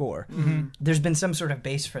seen before. Mm-hmm. There's been some sort of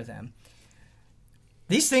base for them.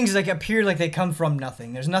 These things like appear like they come from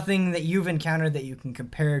nothing. There's nothing that you've encountered that you can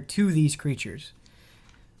compare to these creatures.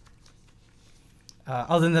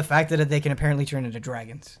 Other than the fact that they can apparently turn into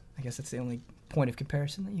dragons. I guess that's the only point of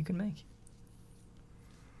comparison that you can make.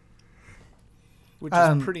 Which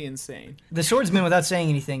is pretty insane. The swordsman, without saying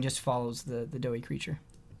anything, just follows the doughy creature.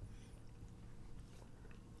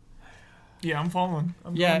 Yeah, I'm following.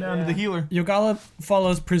 I'm Yeah, going down to the healer. Yogala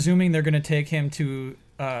follows, presuming they're going to take him to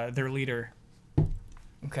their leader.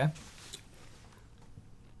 Okay.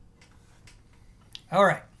 All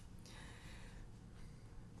right.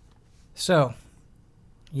 So,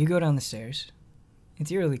 you go down the stairs.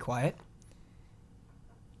 It's eerily quiet.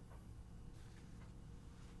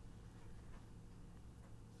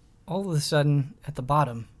 All of a sudden, at the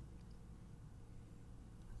bottom,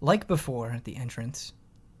 like before at the entrance,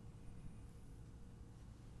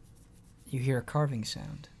 you hear a carving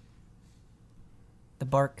sound. The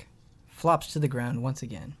bark flops to the ground once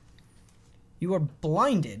again. You are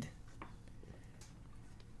blinded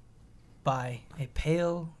by a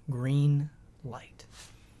pale green light.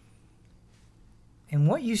 And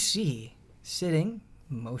what you see, sitting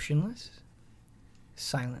motionless,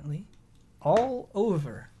 silently, all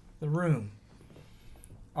over the room,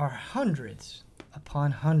 are hundreds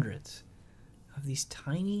upon hundreds of these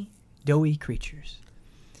tiny, doughy creatures.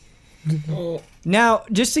 Now,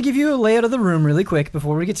 just to give you a layout of the room really quick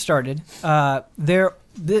before we get started,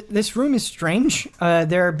 this room is strange.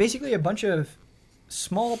 There are basically a bunch of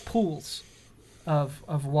small pools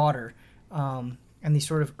of water and these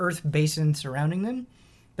sort of earth basins surrounding them.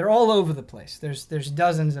 They're all over the place. There's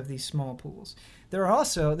dozens of these small pools.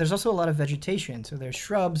 There's also a lot of vegetation, so there's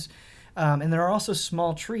shrubs, and there are also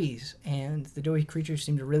small trees. And the doughy creatures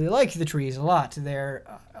seem to really like the trees a lot. They're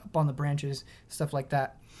up on the branches, stuff like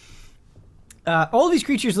that. All of these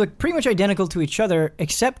creatures look pretty much identical to each other,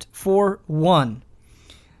 except for one.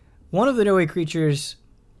 One of the doughy creatures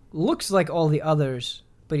looks like all the others,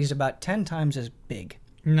 but he's about 10 times as big.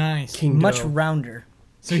 Nice. King Much Dough. rounder.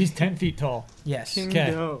 So he's 10 feet tall. Yes.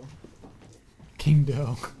 Okay. No. King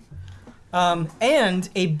Dough. And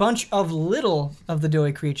a bunch of little of the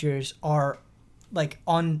doughy creatures are like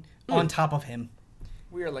on top of him.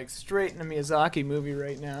 We are like straight in a Miyazaki movie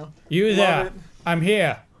right now. You Love there. it. I'm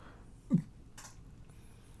here.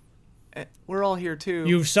 We're all here too.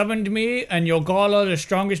 You've summoned me, and Yogala, the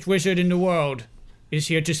strongest wizard in the world, is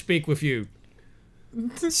here to speak with you.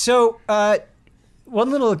 So,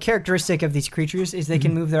 one little characteristic of these creatures is they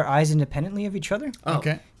can move their eyes independently of each other.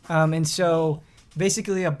 Okay. And so,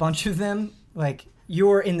 basically, a bunch of them, like,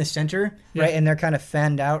 you're in the center, right? And they're kind of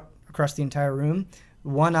fanned out across the entire room.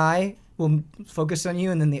 One eye will focus on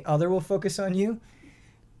you, and then the other will focus on you.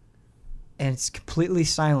 And it's completely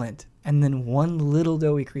silent. And then one little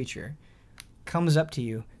doughy creature comes up to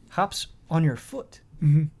you, hops on your foot,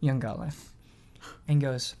 young Gala, and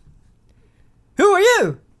goes, "Who are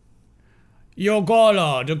you?" You're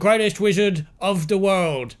Gala, the greatest wizard of the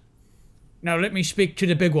world. Now let me speak to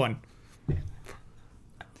the big one.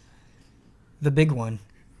 The big one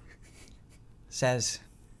says,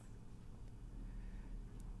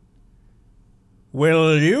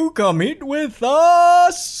 "Will you come eat with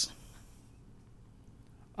us?"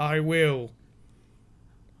 I will.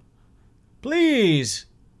 "Please.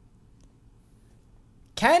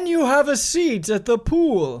 Can you have a seat at the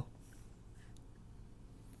pool?"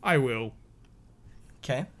 I will.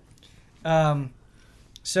 Okay.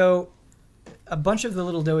 So a bunch of the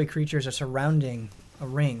little doughy creatures are surrounding a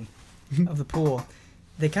ring of the pool.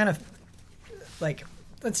 They kind of, like,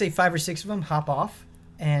 let's say 5 or 6 of them hop off,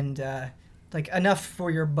 and like enough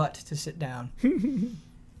for your butt to sit down.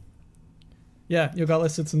 Yeah, Yogala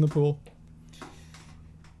sits in the pool.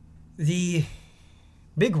 The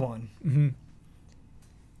big one,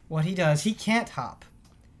 what he does, he can't hop,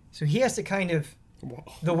 so he has to kind of.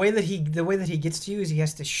 The way that he gets to you is he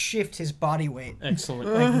has to shift his body weight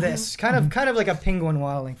Excellent. like this, kind of like a penguin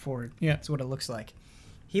waddling forward. Yeah. That's what it looks like.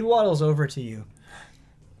 He waddles over to you,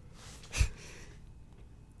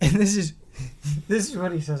 and this is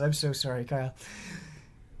what he says. I'm so sorry, Kyle.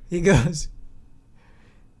 He goes,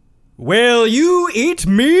 "Will you eat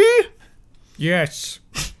me?" Yes.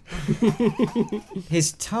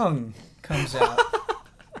 His tongue comes out,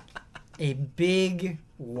 a big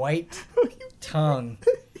white tongue,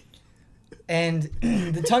 and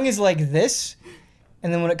the tongue is like this,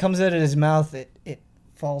 and then when it comes out of his mouth, it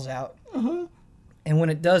falls out. And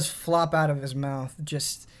when it does flop out of his mouth,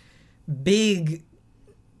 just big,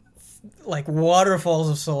 like waterfalls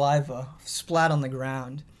of saliva splat on the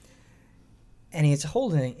ground, and he's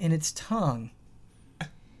holding in its tongue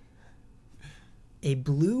a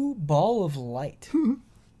blue ball of light.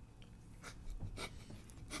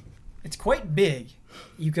 It's quite big.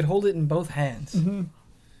 You could hold it in both hands.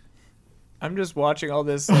 I'm just watching all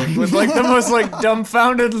this like, with like the most like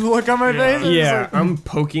dumbfounded look on my face. Yeah, I'm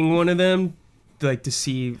poking one of them, like to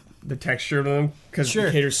see the texture of them, because Sure.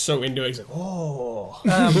 Decatur's so into it. He's like, oh.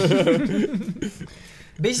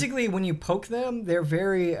 Basically, when you poke them, they're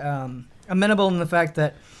very amenable in the fact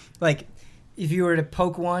that, like, if you were to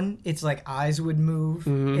poke one, it's like eyes would move.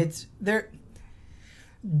 They're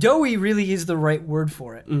doughy really is the right word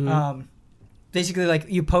for it. Basically, like,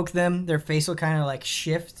 you poke them, their face will kind of like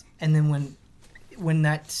shift, and then when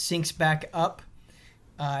that sinks back up,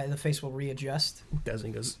 the face will readjust.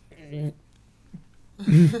 Doesn't goes.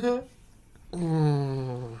 The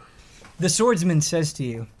swordsman says to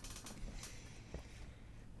you,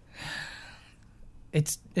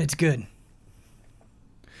 "It's good."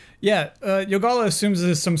 Yeah, Yogala assumes this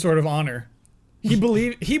is some sort of honor. He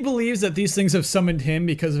believes that these things have summoned him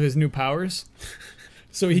because of his new powers.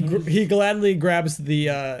 So he gladly grabs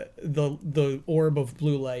the orb of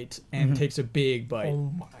blue light and takes a big bite.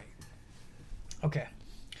 Oh my. Okay.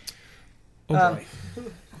 Oh boy.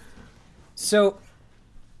 So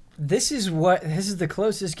this is the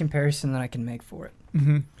closest comparison that I can make for it.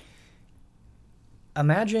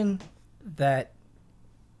 Imagine that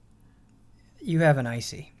you have an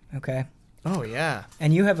icy, okay? Oh yeah.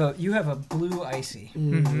 And you have a blue icy.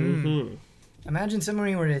 Imagine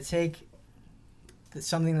somebody were to take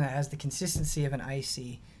something that has the consistency of an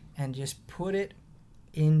icy and just put it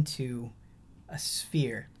into a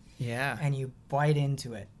sphere, Yeah. and you bite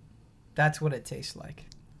into it. That's what it tastes like.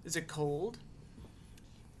 Is it cold?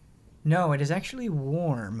 No, it is actually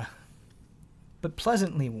warm, but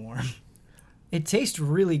pleasantly warm. It tastes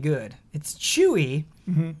really good. It's chewy,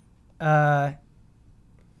 It's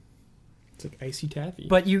like icy taffy.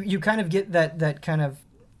 but you kind of get that kind of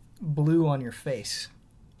blue on your face.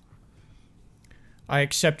 I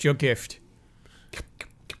accept your gift.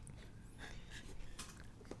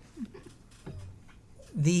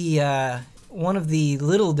 The one of the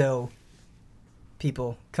little dough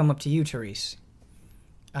people come up to you, Therese,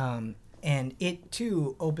 and it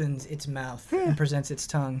too opens its mouth and presents its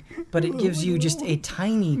tongue, but it gives you just a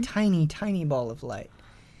tiny, tiny, tiny ball of light.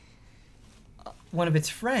 One of its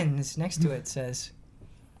friends next to it says,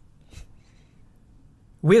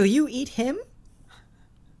 "Will you eat him?"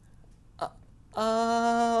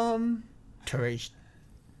 Therese,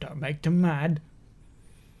 don't make them mad.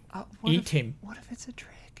 Eat him. What if it's a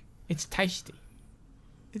trick? It's tasty.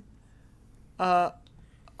 All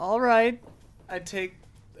right. I take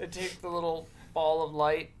the little ball of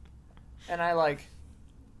light, and I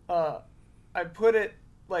put it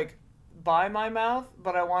like by my mouth,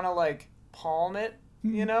 but I want to like palm it,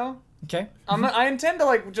 you know? Okay. I intend to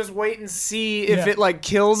like just wait and see if Yeah. it like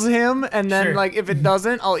kills him, and then Sure. like if it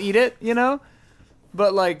doesn't, I'll eat it, you know?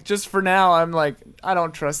 But like just for now, I'm like, I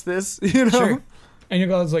don't trust this, you know? Sure. And your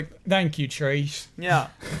guy's like, thank you, trees. Yeah.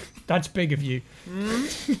 That's big of you.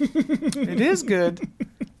 It is good.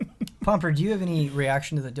 Pomper, do you have any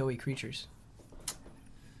reaction to the doughy creatures?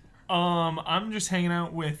 I'm just hanging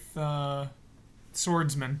out with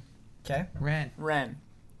swordsman Okay. Ren. Ren.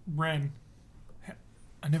 Ren.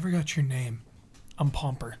 I never got your name. I'm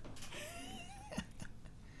Pomper.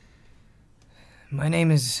 My name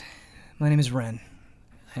is Ren,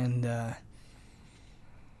 and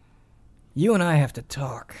you and I have to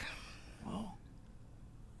talk.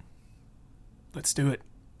 Let's do it.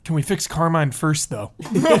 Can we fix Carmine first, though?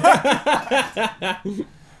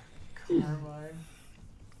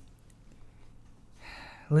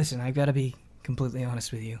 Listen, I've got to be completely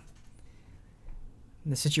honest with you.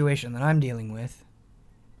 The situation that I'm dealing with,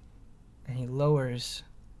 and he lowers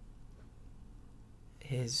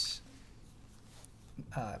his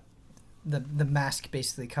the mask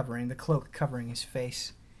basically covering the cloak covering his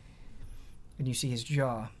face, and you see his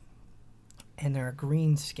jaw, and there are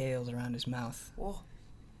green scales around his mouth Whoa.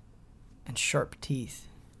 and sharp teeth.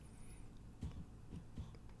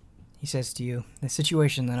 He says to you, the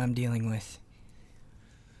situation that I'm dealing with,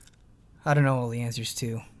 I don't know all the answers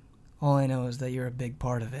to. All I know is that you're a big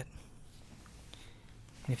part of it.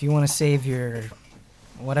 And if you want to save your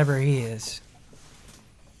whatever he is,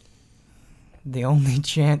 the only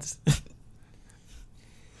chance that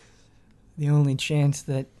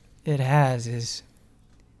it has is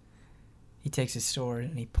he takes his sword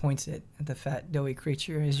and he points it at the fat doughy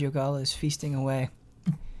creature as Yogala is feasting away.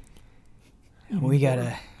 We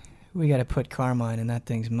gotta put Carmine in that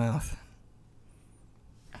thing's mouth.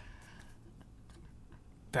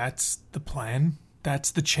 That's the plan?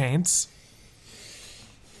 That's the chance?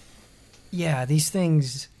 Yeah, these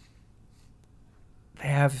things, they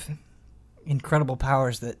have incredible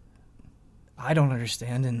powers that I don't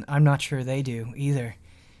understand, and I'm not sure they do either.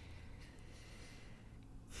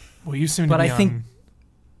 Well, you seem But to be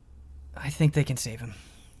I think they can save him.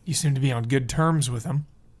 You seem to be on good terms with him.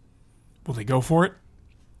 Will they go for it?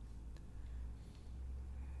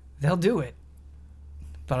 They'll do it,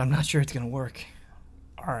 but I'm not sure it's gonna work.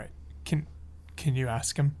 All right. Can you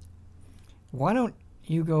ask him? Why don't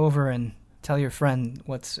you go over and tell your friend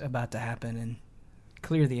what's about to happen and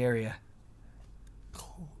clear the area?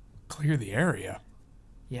 Clear the area?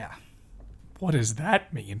 Yeah, What does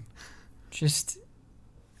that mean? just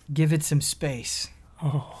give it some space.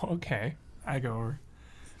 Oh, okay. I go over.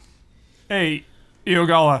 Hey,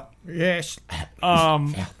 Iogala. Yes.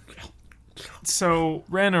 So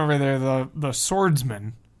Ren over there, the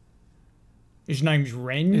swordsman. His name's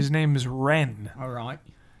Ren. His name is Ren. All right.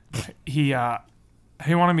 He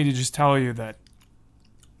wanted me to just tell you that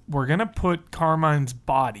we're gonna put Carmine's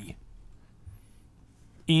body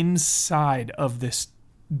inside of this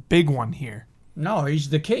big one here. No, he's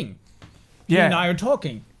the king. You Yeah. and I are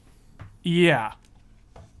talking. Yeah.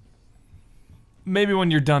 Maybe when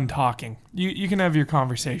you're done talking, you can have your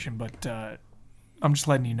conversation. But I'm just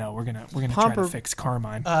letting you know we're gonna try to Pomper- fix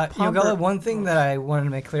Carmine. Yogala, one thing that I wanted to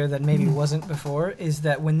make clear that maybe wasn't before is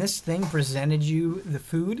that when this thing presented you the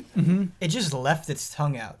food, it just left its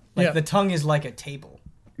tongue out. Like Yeah. the tongue is like a table.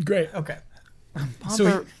 Great. Okay. So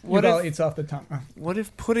Pomper, what if it's off the tongue. Oh. what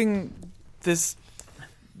if putting this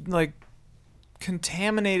like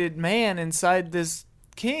contaminated man inside this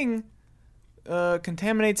king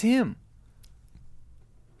contaminates him?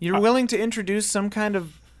 You're willing to introduce some kind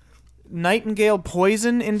of nightingale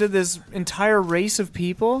poison into this entire race of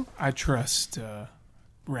people? I trust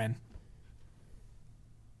Ren.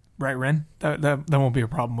 Right, Ren? That won't be a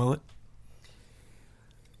problem, will it?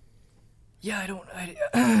 Yeah, I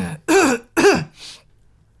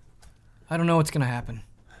don't know what's gonna happen,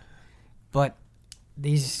 but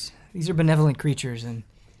these are benevolent creatures, and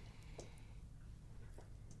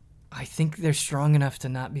I think they're strong enough to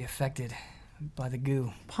not be affected by the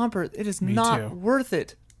goo. Pomper, it is Me not too. worth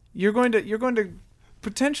it. You're going to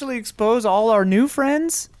potentially expose all our new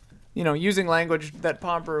friends, you know, using language that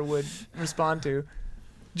Pomper would respond to,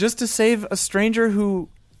 just to save a stranger who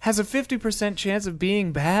has a 50% chance of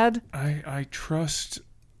being bad? I trust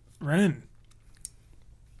Ren.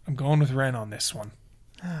 I'm going with Ren on this one.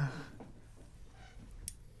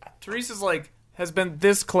 Teresa's like has been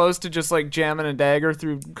this close to just like jamming a dagger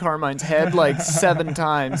through Carmine's head like 7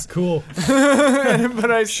 times. Cool. But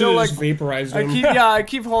I still like vaporized I him.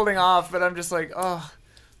 keep holding off, but I'm just like, oh.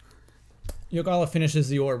 Yogala finishes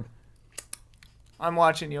the orb. I'm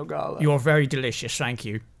watching Yogala. You're very delicious, thank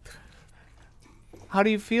you. How do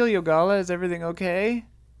you feel, Yogala? Is everything okay?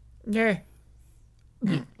 Yeah.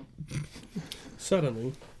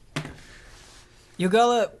 Suddenly.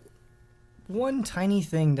 Yogala, one tiny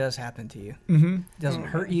thing does happen to you. Mm-hmm. It doesn't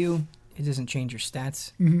hurt you. It doesn't change your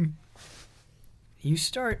stats. Mm-hmm. You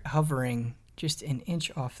start hovering just an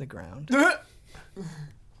inch off the ground.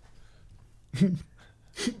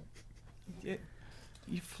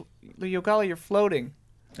 Yogala, you're floating.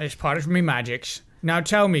 It's part of me magics. Now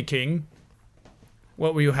tell me, King,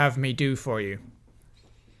 what will you have me do for you?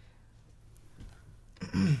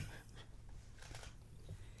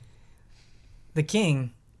 The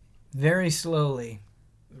king, very slowly,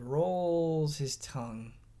 rolls his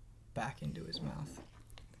tongue back into his mouth.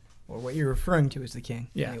 Or what you're referring to as the king.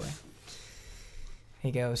 Yeah. Anyway.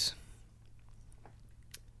 He goes,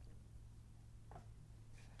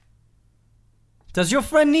 "Does your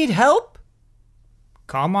friend need help?"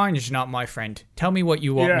 Carmine is not my friend. Tell me what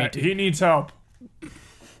you want me Yeah, to. he needs help.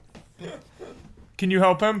 Can you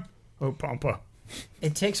help him? Oh, Pompa.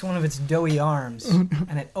 It takes one of its doughy arms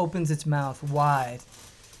and it opens its mouth wide.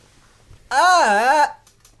 Ah!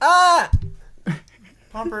 Ah!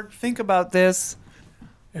 Pomper, think about this.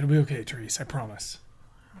 It'll be okay, Therese. I promise.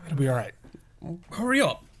 It'll be all right. Hurry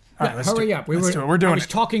up. All right, let's Hurry do it. up. Let's do it. We're doing I was it.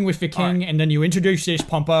 talking with the king, All right. and then you introduced this,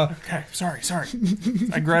 Pompa. Okay, sorry.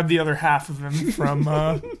 I grabbed the other half of him from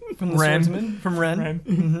From the Ren. swordsman? From Ren? Ren.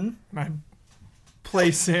 Mm-hmm. And I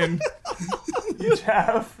place in each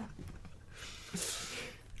half.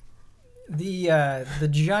 The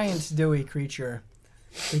giant doughy creature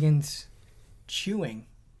begins chewing.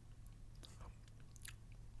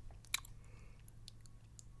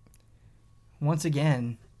 Once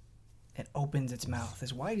again, it opens its mouth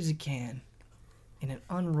as wide as it can, and it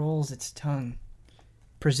unrolls its tongue,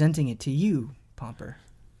 presenting it to you, Pomper.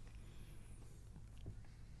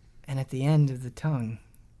 And at the end of the tongue,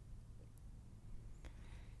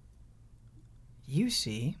 you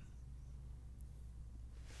see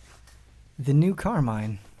the new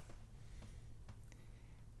Carmine,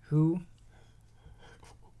 who,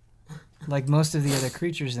 like most of the other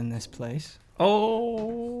creatures in this place,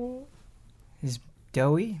 Oh. is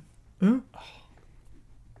doughy.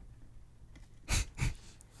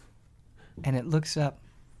 And it looks up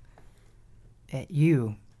at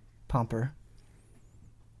you, Pomper,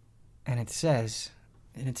 and it says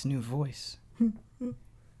in its new voice,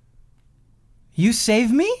 "You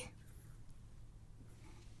save me?"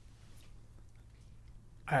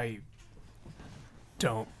 I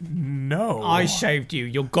don't know. I saved you,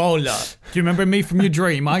 Yogala. Do you remember me from your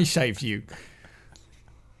dream? I saved you.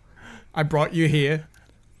 I brought you here.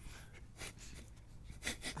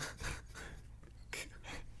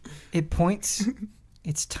 It points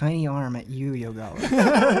its tiny arm at you, Yogala.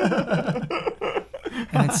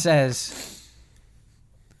 And it says,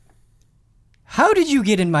 "How did you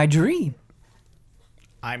get in my dream?"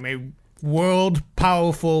 I'm a world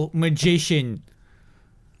powerful magician.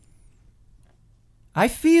 I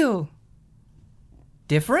feel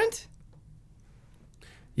different.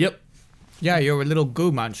 Yep. Yeah, you're a little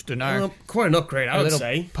goo monster now. Quite an upgrade, I a would little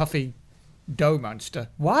say. puffy dough monster.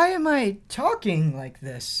 Why am I talking like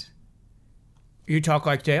this? You talk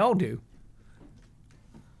like they all do.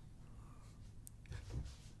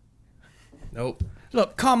 Nope.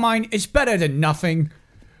 Look, Carmine, it's better than nothing.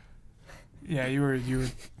 Yeah, you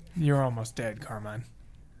were almost dead, Carmine.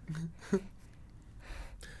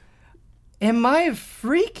 Am I a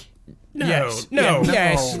freak? No. Yes. No.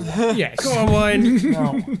 Yes. Yes. Carmine,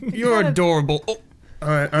 No. you're adorable.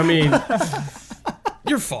 Oh, I mean,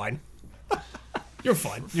 you're fine. You're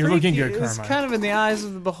fine. You're looking good, It's Carmine. kind of in the eyes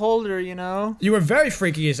of the beholder, you know. You were very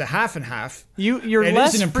freaky as a half and half. You're It is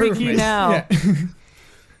less an freaky improvement. now. Yeah.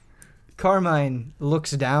 Carmine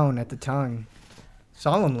looks down at the tongue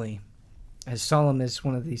solemnly, as solemn as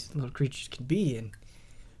one of these little creatures can be, and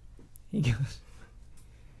he goes,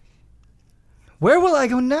 "Where will I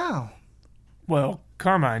go now?" Well,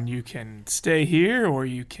 Carmine, you can stay here, or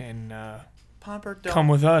you can Pomper, don't. come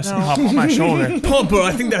with us and No. hop on my shoulder. Pompa,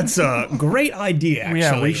 I think that's a great idea,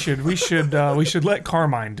 actually. Yeah, we should let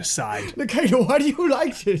Carmine decide. Nikita, why do you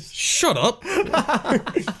like this? Shut up.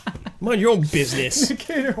 Mind your own business.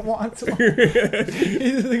 Nikita wants one.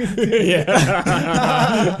 Yeah.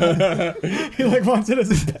 He like wants it as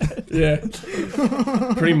a pet. Yeah.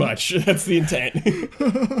 Pretty much. That's the intent.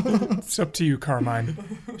 It's up to you, Carmine.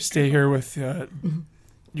 Stay here with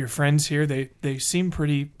your friends here. They seem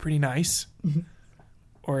pretty nice.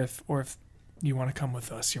 Or if you want to come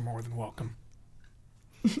with us, you're more than welcome.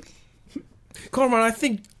 Carmine, I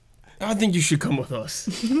think I think you should come with us.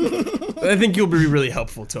 I think you'll be really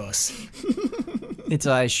helpful to us. Its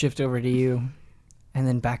eyes shift over to you, and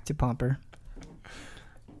then back to Pomper.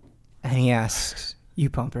 And he asks, you,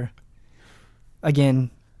 Pomper, again,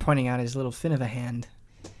 pointing out his little fin of a hand.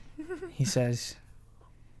 He says,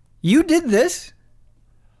 you did this?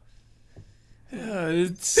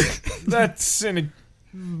 That's in a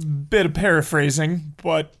bit of paraphrasing,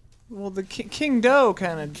 but Well, the King Doe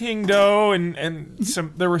kind of. King Doe and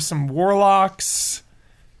there were some warlocks,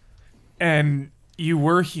 and you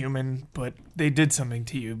were human, but they did something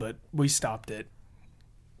to you, but we stopped it.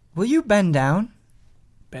 Will you bend down?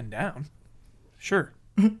 Bend down? Sure.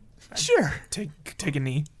 Sure. Take a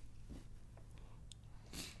knee.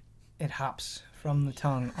 It hops from the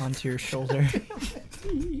tongue onto your shoulder.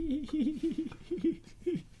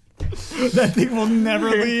 That thing will never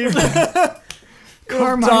leave.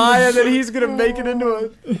 Carmine. Die, and then he's gonna make it into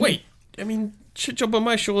a. Wait, I mean, should jump on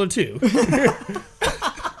my shoulder too.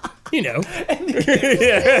 You know.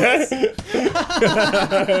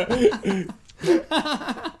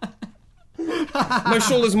 My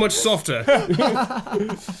shoulder's much softer.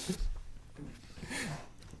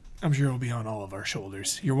 I'm sure it'll be on all of our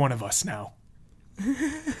shoulders. You're one of us now.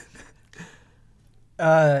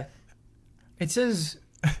 It says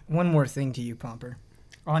one more thing to you, Pomper.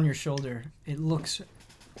 On your shoulder, it looks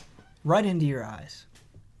right into your eyes.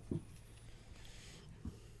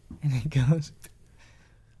 And it goes,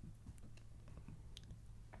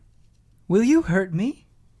 will you hurt me?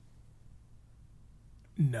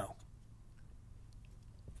 No.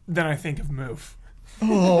 Then I think of move.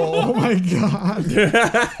 Oh my god.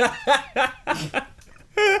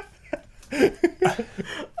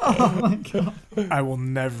 Oh my god. I will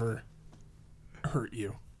never hurt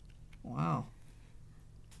you. Wow.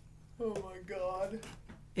 Oh my god.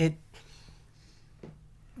 It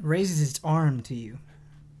raises its arm to you.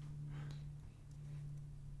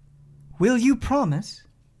 Will you promise?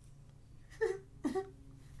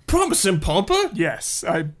 Promising, Pomper? Yes,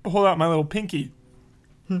 I hold out my little pinky.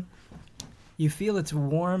 You feel its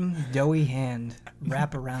warm, doughy hand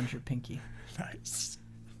wrap around your pinky. Nice.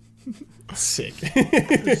 Sick.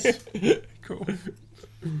 Cool.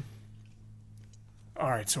 All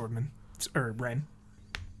right, Swordman. Ren.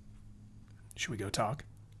 Should we go talk?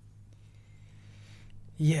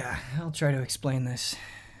 Yeah, I'll try to explain this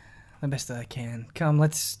the best that I can. Come,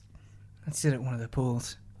 let's sit at one of the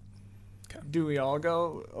pools. Do we all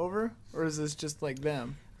go over, or is this just like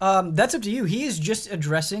them? That's up to you. He is just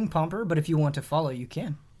addressing Pomper, but if you want to follow, you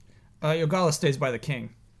can. Yogala stays by the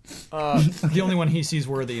king. Uh, The only one he sees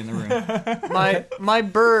worthy in the room. my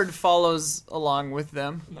bird follows along with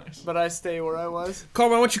them, Nice. but I stay where I was.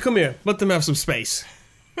 Carmine, why don't you come here? Let them have some space.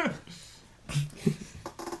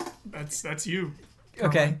 That's you.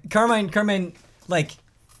 Okay, Carmine, like,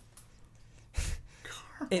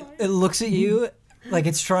 it looks at you like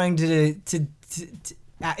it's trying to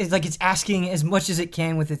it's like it's asking as much as it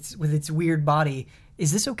can with its weird body.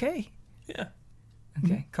 Is this okay? Yeah.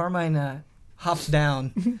 Okay, Carmine hops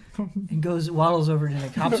down and waddles over to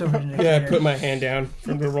Nick, hops over to Nick. Yeah, I put my hand down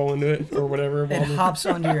for him to roll into it or whatever. It hops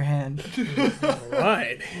onto your hand.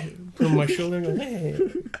 Alright. Put him on my shoulder and go, hey.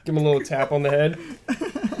 Give him a little tap on the head.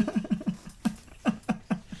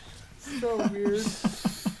 So weird.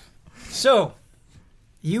 So,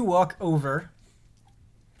 you walk over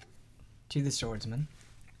to the swordsman.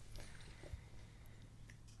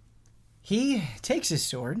 He takes his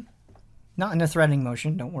sword, not in a threatening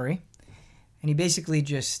motion, don't worry, and he basically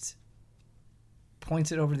just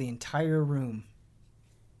points it over the entire room.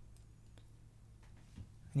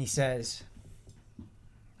 And he says,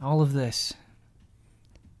 all of this,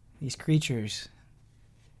 these creatures,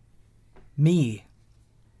 me,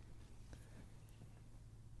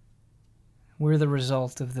 we're the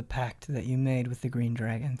result of the pact that you made with the Green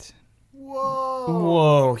Dragons. Whoa.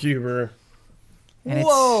 Whoa, Huber. And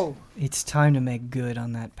Whoa. it's time to make good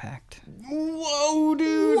on that pact. Whoa,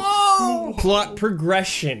 dude. Whoa. Plot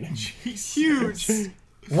progression. Huge.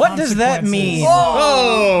 What does that mean?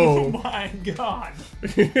 Oh! My God.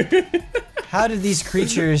 How did these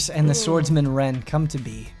creatures and the swordsman Ren come to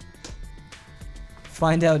be?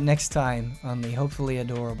 Find out next time on the hopefully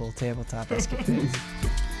adorable Tabletop Escapades.